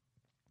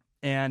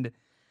 And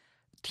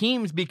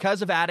teams,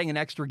 because of adding an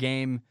extra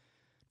game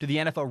to the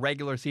NFL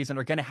regular season,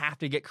 are going to have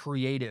to get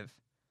creative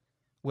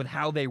with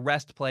how they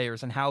rest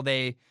players and how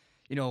they,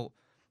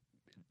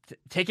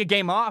 take a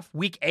game off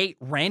week 8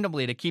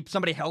 randomly to keep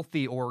somebody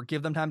healthy or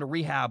give them time to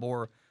rehab,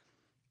 or,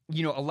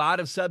 a lot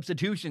of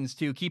substitutions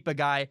to keep a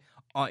guy,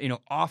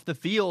 off the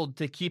field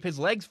to keep his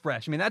legs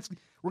fresh. I mean,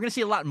 we're going to see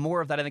a lot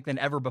more of that, I think, than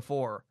ever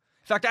before.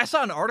 In fact, I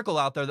saw an article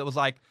out there that was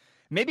like,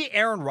 maybe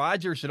Aaron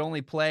Rodgers should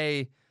only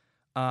play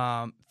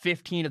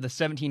 15 of the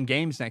 17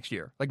 games next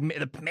year. Like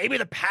maybe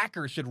the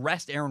Packers should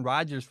rest Aaron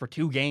Rodgers for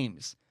 2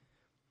 games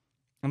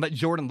and let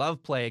Jordan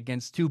Love play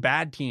against 2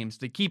 bad teams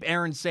to keep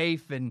Aaron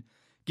safe and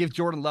give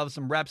Jordan Love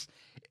some reps.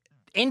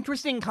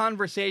 Interesting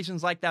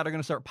conversations like that are going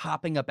to start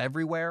popping up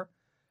everywhere,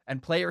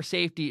 and player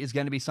safety is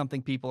going to be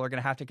something people are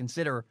going to have to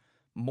consider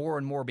more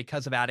and more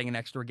because of adding an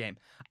extra game.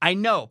 I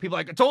know people are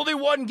like, it's only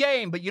one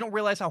game, but you don't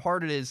realize how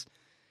hard it is.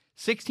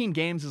 16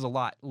 games is a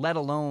lot, let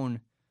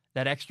alone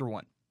that extra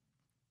one.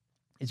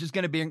 It's just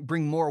going to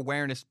bring more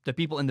awareness to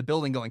people in the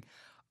building going,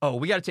 oh,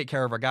 we got to take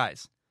care of our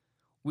guys.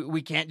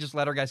 We can't just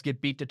let our guys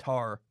get beat to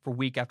tar for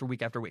week after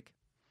week after week.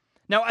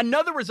 Now,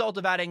 another result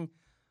of adding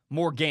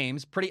more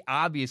games, pretty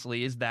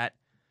obviously, is that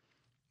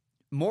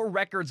more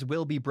records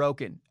will be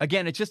broken.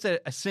 Again, it's just a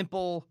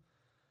simple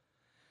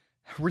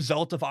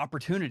result of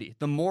opportunity.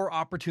 The more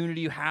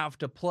opportunity you have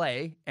to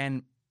play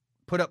and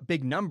put up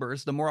big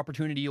numbers, the more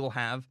opportunity you will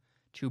have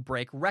to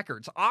break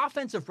records.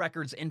 Offensive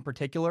records in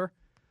particular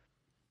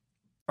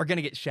are going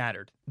to get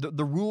shattered.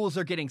 The rules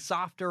are getting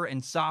softer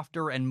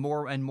and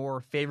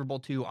more favorable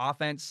to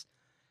offense,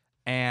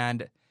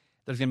 and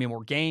there's going to be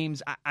more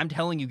games. I'm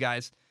telling you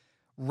guys,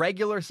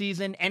 regular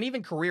season and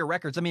even career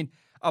records. I mean,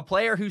 a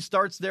player who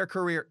starts their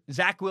career,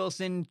 Zach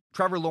Wilson,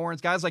 Trevor Lawrence,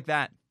 guys like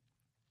that,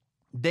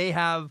 they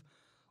have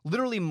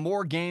literally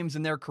more games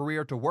in their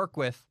career to work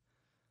with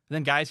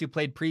than guys who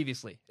played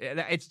previously.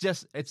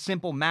 It's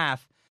simple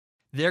math.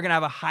 They're going to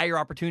have a higher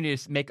opportunity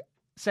to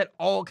set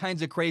all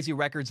kinds of crazy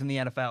records in the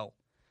NFL.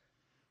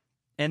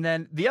 And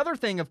then the other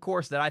thing, of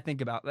course, that I think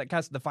about, that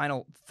kind of the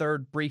final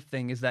third brief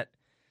thing, is that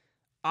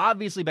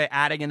obviously by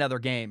adding another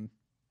game,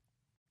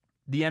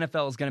 the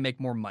NFL is going to make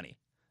more money.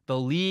 The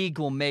league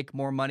will make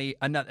more money.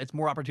 It's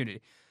more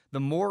opportunity. The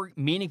more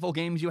meaningful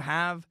games you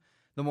have,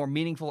 the more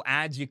meaningful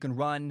ads you can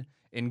run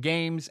in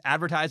games.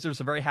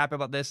 Advertisers are very happy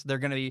about this. There's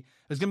going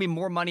to be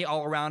more money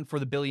all around for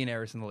the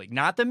billionaires in the league.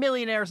 Not the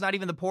millionaires, not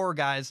even the poorer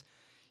guys.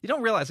 You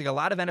don't realize, like, a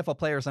lot of NFL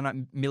players are not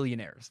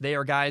millionaires. They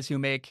are guys who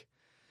make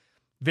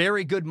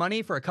very good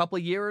money for a couple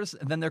of years,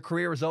 and then their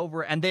career is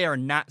over, and they are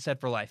not set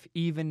for life,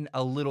 even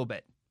a little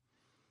bit.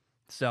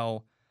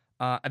 So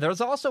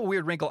there's also a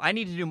weird wrinkle. I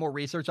need to do more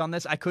research on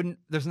this.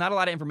 There's not a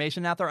lot of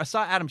information out there. I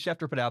saw Adam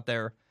Schefter put out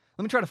there.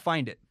 Let me try to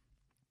find it.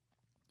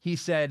 He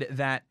said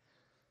that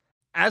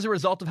as a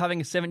result of having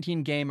a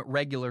 17-game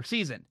regular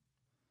season,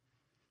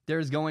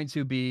 there's going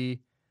to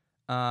be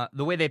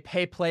the way they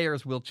pay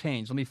players will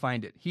change. Let me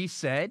find it. He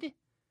said,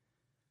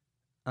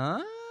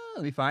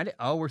 let me find it.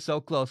 Oh, we're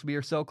so close. We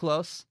are so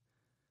close.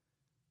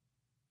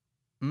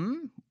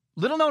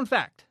 Little known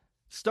fact.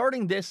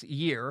 Starting this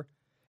year,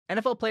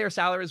 NFL player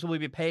salaries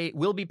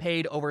will be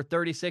paid over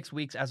 36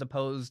 weeks as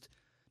opposed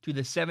to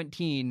the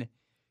 17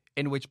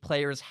 in which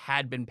players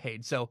had been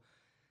paid. So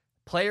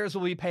players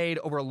will be paid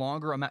over a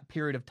longer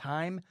period of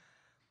time.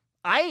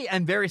 I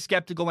am very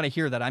skeptical when I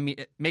hear that. I mean,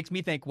 it makes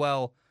me think,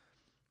 well,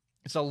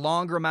 it's a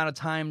longer amount of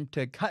time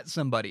to cut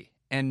somebody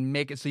and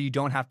make it so you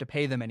don't have to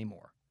pay them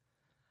anymore.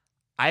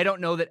 I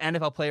don't know that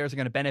NFL players are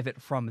going to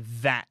benefit from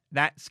that.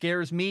 That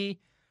scares me.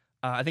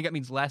 I think that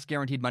means less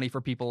guaranteed money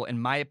for people, in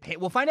my opinion.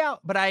 We'll find out,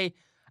 but I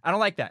don't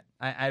like that.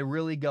 I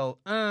really go,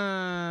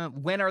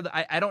 when are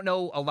I don't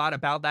know a lot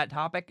about that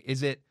topic.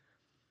 Is it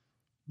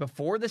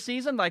before the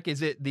season? Like,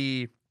 is it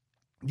the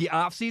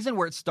off season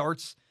where it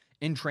starts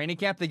in training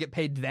camp? They get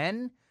paid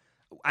then?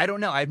 I don't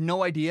know. I have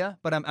no idea,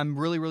 but I'm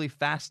really, really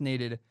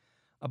fascinated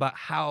about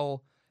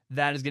how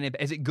that is going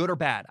to, is it good or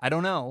bad? I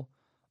don't know.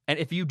 And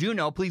if you do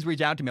know, please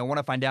reach out to me. I want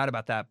to find out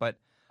about that. But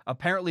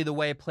apparently the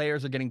way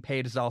players are getting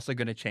paid is also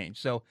going to change.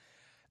 So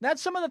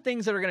that's some of the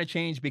things that are going to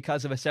change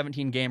because of a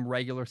 17-game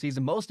regular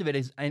season. Most of it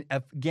is,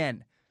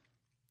 again,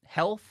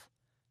 health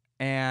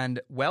and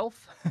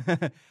wealth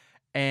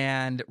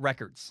and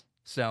records.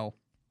 So,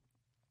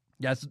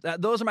 yes,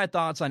 those are my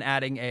thoughts on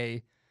adding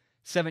a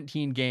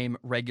 17-game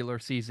regular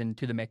season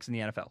to the mix in the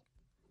NFL.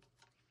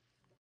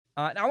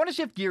 Now I want to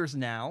shift gears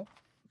now.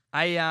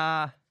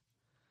 I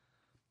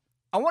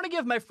want to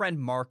give my friend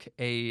Mark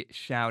a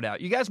shout out.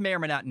 You guys may or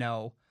may not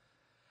know.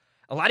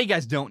 A lot of you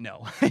guys don't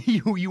know.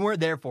 you weren't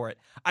there for it.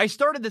 I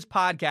started this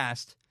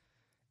podcast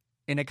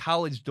in a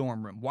college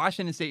dorm room,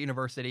 Washington State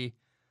University.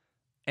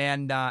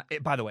 And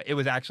by the way, it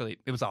was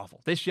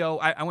awful. This show,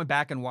 I went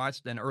back and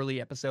watched an early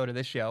episode of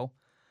this show.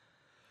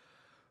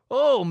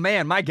 Oh,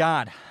 man, my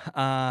God.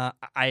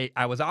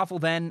 I was awful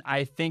then.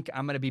 I think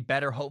I'm going to be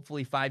better,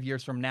 hopefully, 5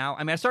 years from now.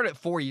 I mean, I started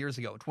 4 years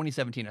ago.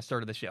 2017, I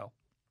started the show.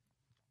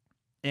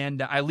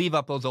 And I leave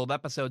up those old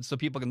episodes so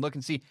people can look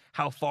and see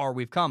how far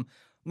we've come.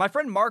 My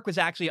friend Mark was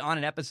actually on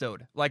an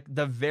episode, like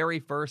the very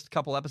first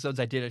couple episodes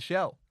I did a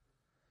show.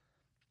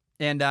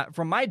 And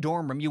from my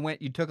dorm room,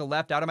 you took a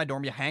left out of my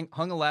dorm, you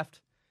hung a left,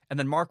 and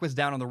then Mark was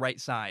down on the right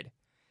side.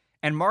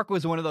 And Mark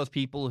was one of those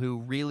people who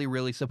really,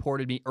 really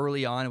supported me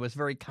early on. It was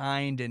very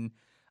kind and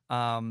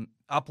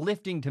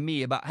uplifting to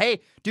me about,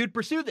 hey, dude,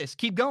 pursue this.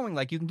 Keep going.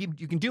 Like, you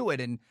can do it.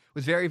 And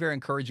was very, very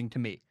encouraging to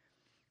me.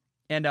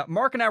 And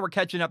Mark and I were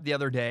catching up the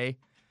other day.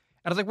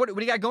 And I was like, what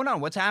do you got going on?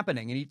 What's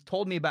happening? And he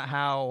told me about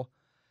how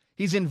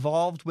he's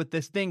involved with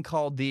this thing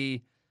called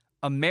the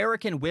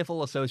American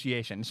Wiffle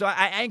Association. So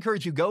I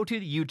encourage you, go to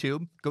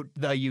YouTube.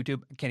 I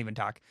can't even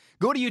talk.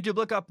 Go to YouTube,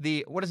 look up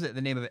the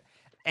name of it?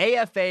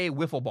 AFA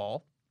Wiffle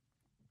Ball.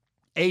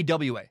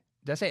 AWA.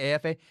 Did I say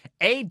AFA?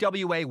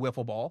 AWA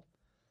Wiffle Ball.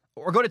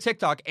 Or go to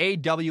TikTok,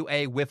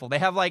 AWA Wiffle. They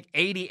have like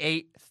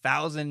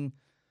 88,000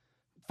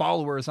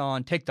 followers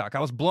on TikTok. I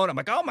was blown up. I'm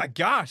like, oh my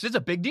gosh, this is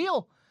a big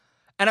deal.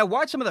 And I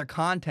watched some of their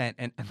content,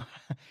 and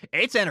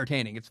it's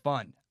entertaining. It's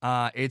fun.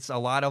 It's a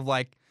lot of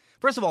like,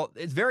 first of all,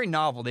 it's very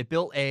novel. They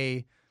built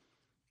a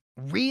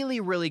really,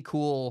 really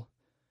cool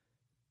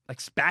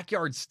like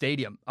backyard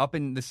stadium up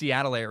in the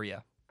Seattle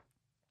area.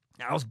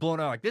 I was blown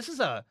out. Like, this is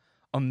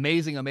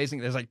amazing.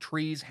 There's like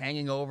trees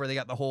hanging over. They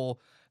got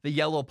the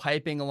yellow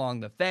piping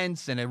along the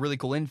fence and a really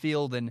cool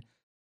infield. And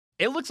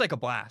it looks like a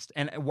blast.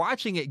 And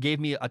watching it gave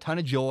me a ton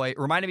of joy. It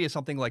reminded me of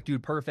something like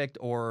Dude Perfect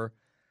or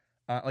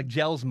like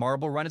Gels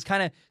Marble Run. It's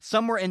kind of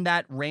somewhere in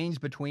that range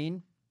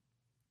between.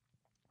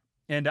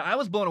 And I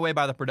was blown away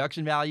by the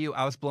production value.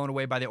 I was blown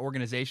away by the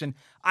organization.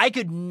 I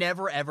could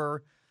never,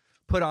 ever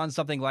put on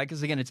something like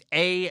this. Again, it's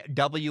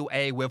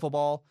AWA Wiffle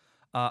Ball,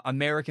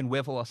 American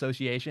Wiffle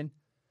Association.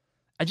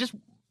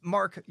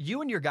 Mark,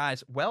 you and your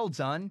guys, well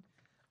done.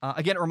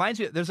 Again, it reminds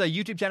me, there's a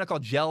YouTube channel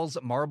called Gels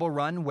Marble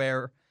Run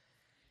where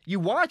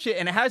you watch it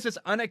and it has this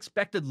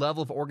unexpected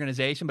level of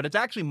organization, but it's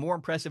actually more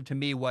impressive to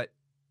me what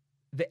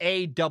the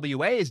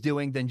AWA is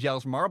doing than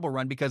Gels Marble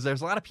Run because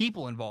there's a lot of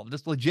people involved.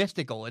 It's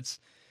logistical. It's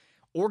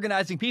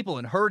organizing people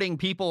and herding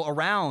people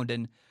around.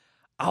 And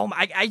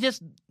I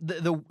just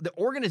the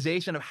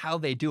organization of how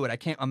they do it. I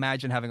can't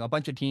imagine having a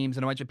bunch of teams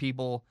and a bunch of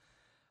people.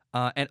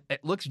 And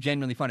it looks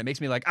genuinely fun. It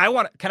makes me like,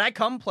 can I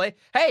come play?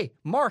 Hey,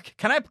 Mark,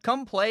 can I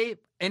come play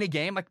in a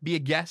game? Like be a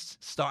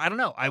guest star? I don't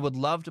know. I would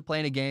love to play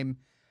in a game.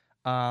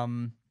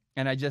 And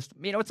I just,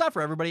 it's not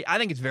for everybody. I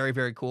think it's very,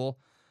 very cool.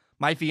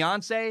 My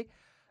fiance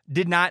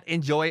did not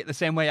enjoy it the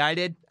same way I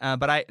did.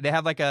 But they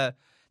have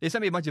they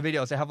sent me a bunch of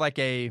videos. They have like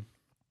a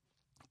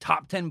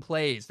top 10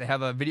 plays. They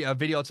have a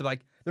video. It's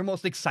like their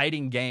most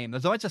exciting game.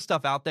 There's a bunch of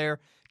stuff out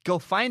there. Go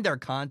find their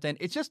content.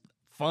 It's just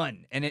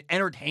fun and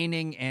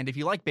entertaining. And if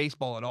you like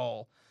baseball at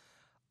all,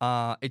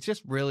 it's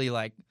just really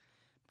like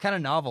kind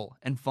of novel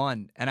and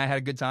fun. And I had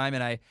a good time.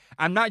 And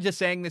I'm not just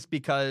saying this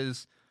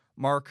because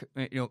Mark,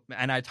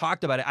 and I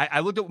talked about it. I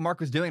looked at what Mark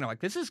was doing. And I'm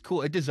like, this is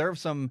cool. It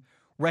deserves some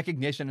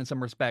recognition and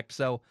some respect.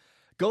 So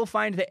go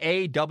find the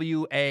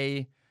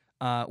AWA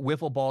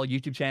Wiffle Ball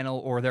YouTube channel,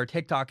 or their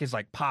TikTok is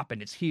like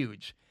popping. It's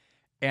huge.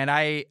 And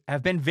I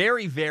have been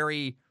very,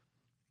 very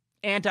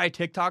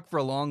anti-TikTok for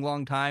a long,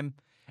 long time.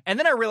 And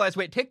then I realized,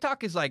 wait,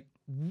 TikTok is like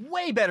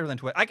way better than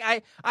Twitter.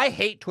 Like I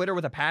hate Twitter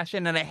with a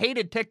passion, and I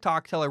hated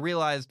TikTok till I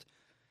realized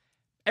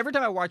every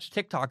time I watch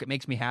TikTok, it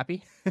makes me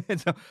happy.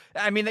 And so,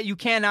 that you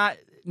cannot,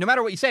 no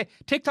matter what you say,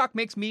 TikTok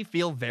makes me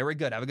feel very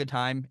good. I have a good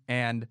time.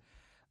 And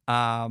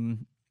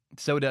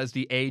so does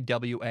the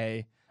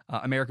AWA,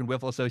 American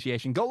Wiffle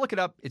Association. Go look it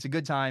up. It's a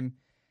good time.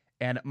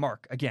 And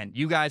Mark, again,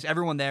 you guys,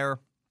 everyone there,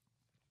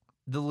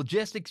 the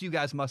logistics you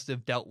guys must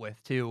have dealt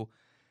with to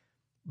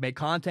make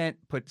content,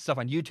 put stuff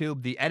on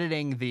YouTube, the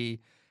editing, the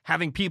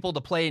having people to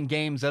play in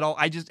games at all.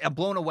 I'm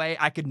blown away.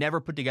 I could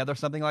never put together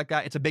something like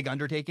that. It's a big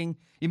undertaking.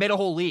 You made a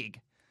whole league.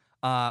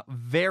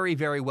 Very,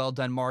 very well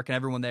done, Mark, and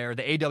everyone there.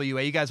 The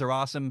AWA, you guys are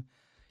awesome.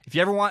 If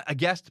you ever want a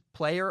guest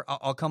player,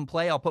 I'll come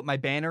play. I'll put my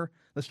banner,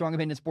 the Strong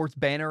Opinion Sports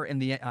banner, in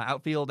the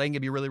outfield. I think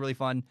it'd be really, really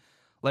fun.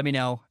 Let me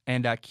know,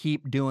 and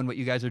keep doing what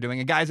you guys are doing.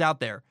 And guys out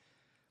there,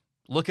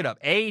 look it up.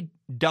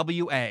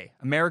 AWA,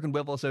 American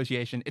Wiffle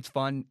Association. It's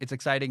fun. It's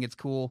exciting. It's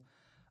cool.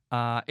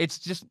 It's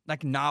just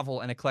like novel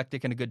and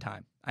eclectic and a good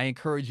time. I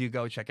encourage you to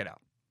go check it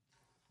out.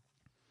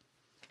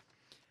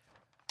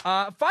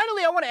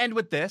 Finally, I want to end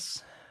with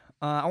this.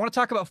 I want to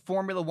talk about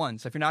Formula One.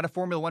 So if you're not a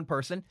Formula One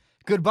person,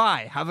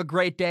 goodbye. Have a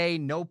great day.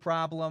 No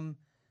problem.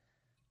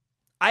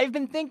 I've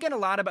been thinking a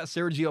lot about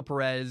Sergio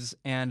Perez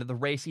and the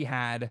race he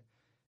had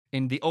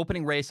in the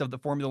opening race of the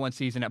Formula One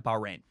season at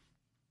Bahrain.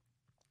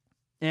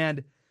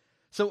 And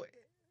so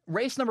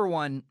race number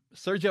one,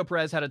 Sergio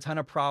Perez had a ton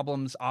of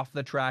problems off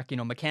the track,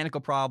 mechanical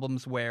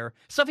problems where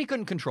stuff he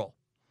couldn't control.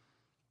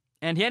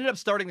 And he ended up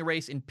starting the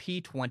race in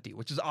P20,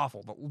 which is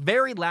awful. But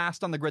very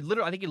last on the grid.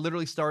 I think he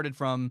literally started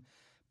from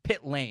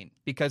pit lane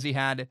because he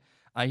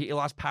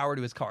lost power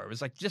to his car. It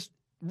was like just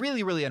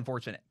really, really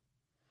unfortunate.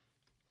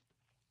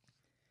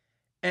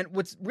 And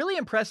what's really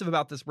impressive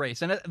about this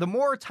race, and the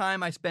more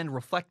time I spend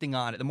reflecting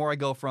on it, the more I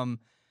go from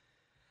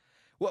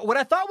what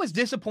I thought was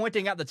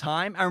disappointing at the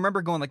time, I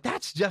remember going like,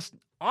 that's just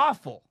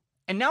awful.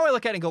 And now I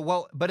look at it and go,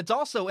 well, but it's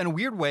also in a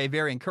weird way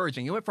very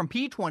encouraging. He went from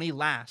P20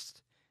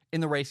 last in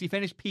the race. He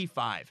finished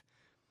P5.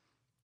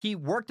 He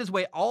worked his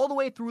way all the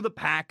way through the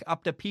pack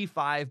up to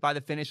P5 by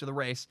the finish of the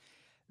race.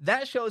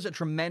 That shows a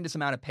tremendous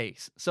amount of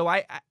pace. So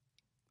I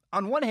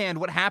on one hand,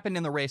 what happened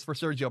in the race for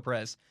Sergio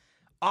Perez,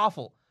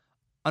 awful,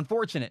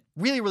 unfortunate,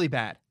 really, really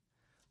bad.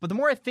 But the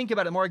more I think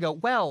about it, the more I go,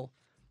 well,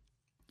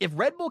 if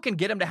Red Bull can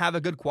get him to have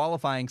a good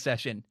qualifying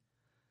session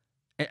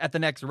at the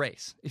next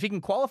race, if he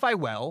can qualify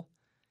well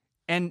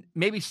and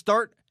maybe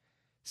start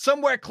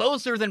somewhere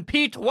closer than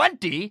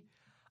P20,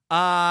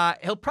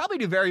 he'll probably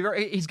do very,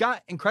 very, he's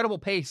got incredible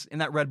pace in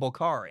that Red Bull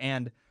car.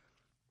 And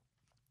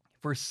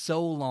for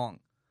so long,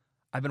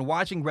 I've been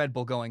watching Red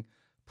Bull going,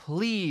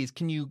 please,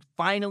 can you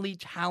finally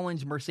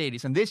challenge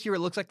Mercedes? And this year, it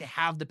looks like they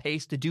have the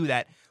pace to do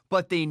that,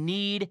 but they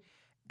need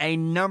a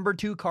number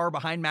 2 car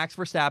behind Max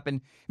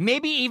Verstappen,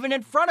 maybe even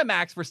in front of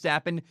Max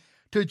Verstappen,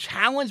 to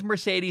challenge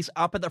Mercedes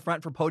up at the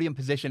front for podium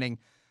positioning.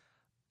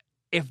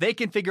 If they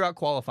can figure out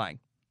qualifying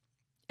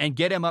and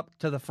get him up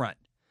to the front,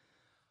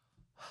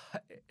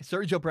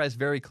 Sergio Perez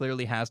very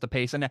clearly has the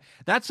pace. And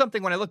that's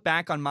something when I look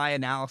back on my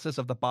analysis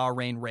of the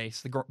Bahrain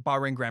race, the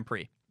Bahrain Grand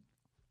Prix,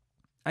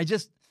 I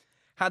just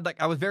had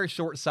I was very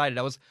short-sighted.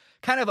 I was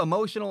kind of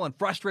emotional and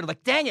frustrated.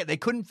 Like, dang it, they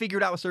couldn't figure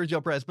it out with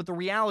Sergio Perez. But the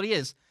reality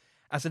is,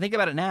 as I think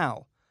about it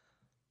now,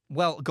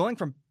 well, going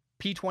from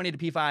P20 to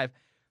P5,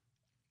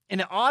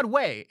 in an odd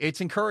way, it's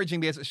encouraging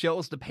because it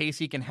shows the pace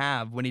he can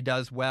have when he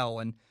does well.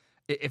 And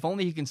if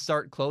only he can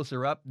start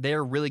closer up,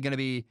 they're really going to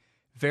be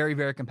very,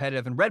 very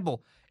competitive. And Red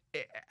Bull,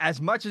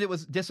 as much as it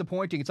was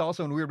disappointing, it's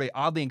also in a weird way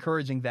oddly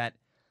encouraging that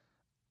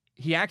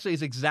he actually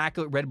is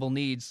exactly what Red Bull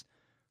needs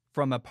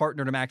from a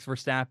partner to Max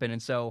Verstappen.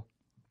 And so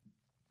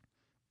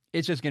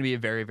it's just going to be a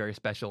very, very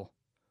special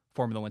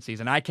Formula One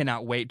season. I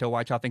cannot wait to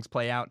watch how things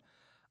play out.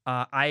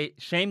 I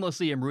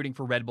shamelessly am rooting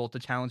for Red Bull to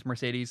challenge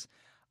Mercedes.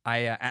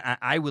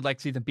 I would like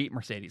to see them beat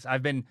Mercedes.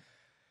 I've been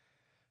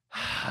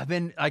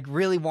like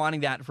really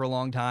wanting that for a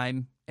long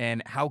time.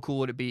 And how cool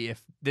would it be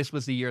if this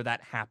was the year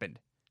that happened?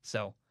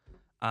 So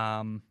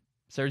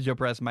Sergio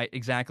Perez might,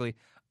 exactly.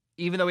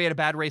 Even though he had a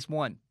bad race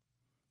one.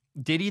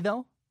 Did he,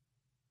 though?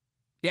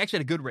 He actually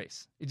had a good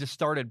race. It just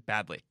started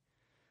badly.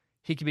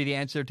 He could be the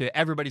answer to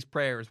everybody's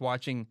prayers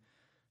watching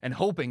and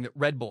hoping that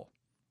Red Bull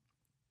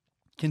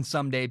can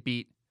someday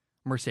beat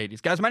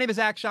Mercedes. Guys, my name is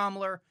Zach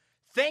Schaumler.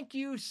 Thank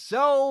you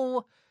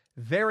so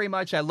very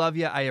much. I love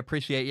you. I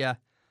appreciate you.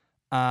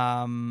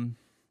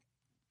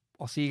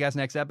 I'll see you guys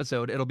next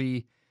episode. It'll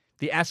be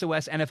the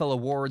SOS NFL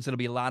Awards. It'll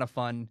be a lot of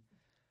fun.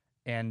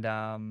 And,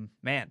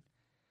 man,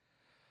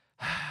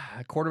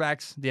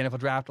 quarterbacks, the NFL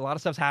draft, a lot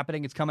of stuff's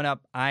happening. It's coming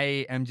up.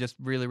 I am just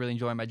really, really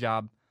enjoying my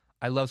job.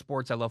 I love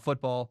sports. I love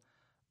football.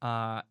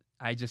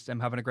 I just am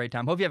having a great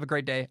time. Hope you have a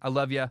great day. I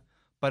love you.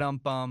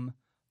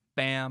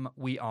 Bam,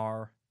 we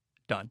are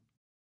done.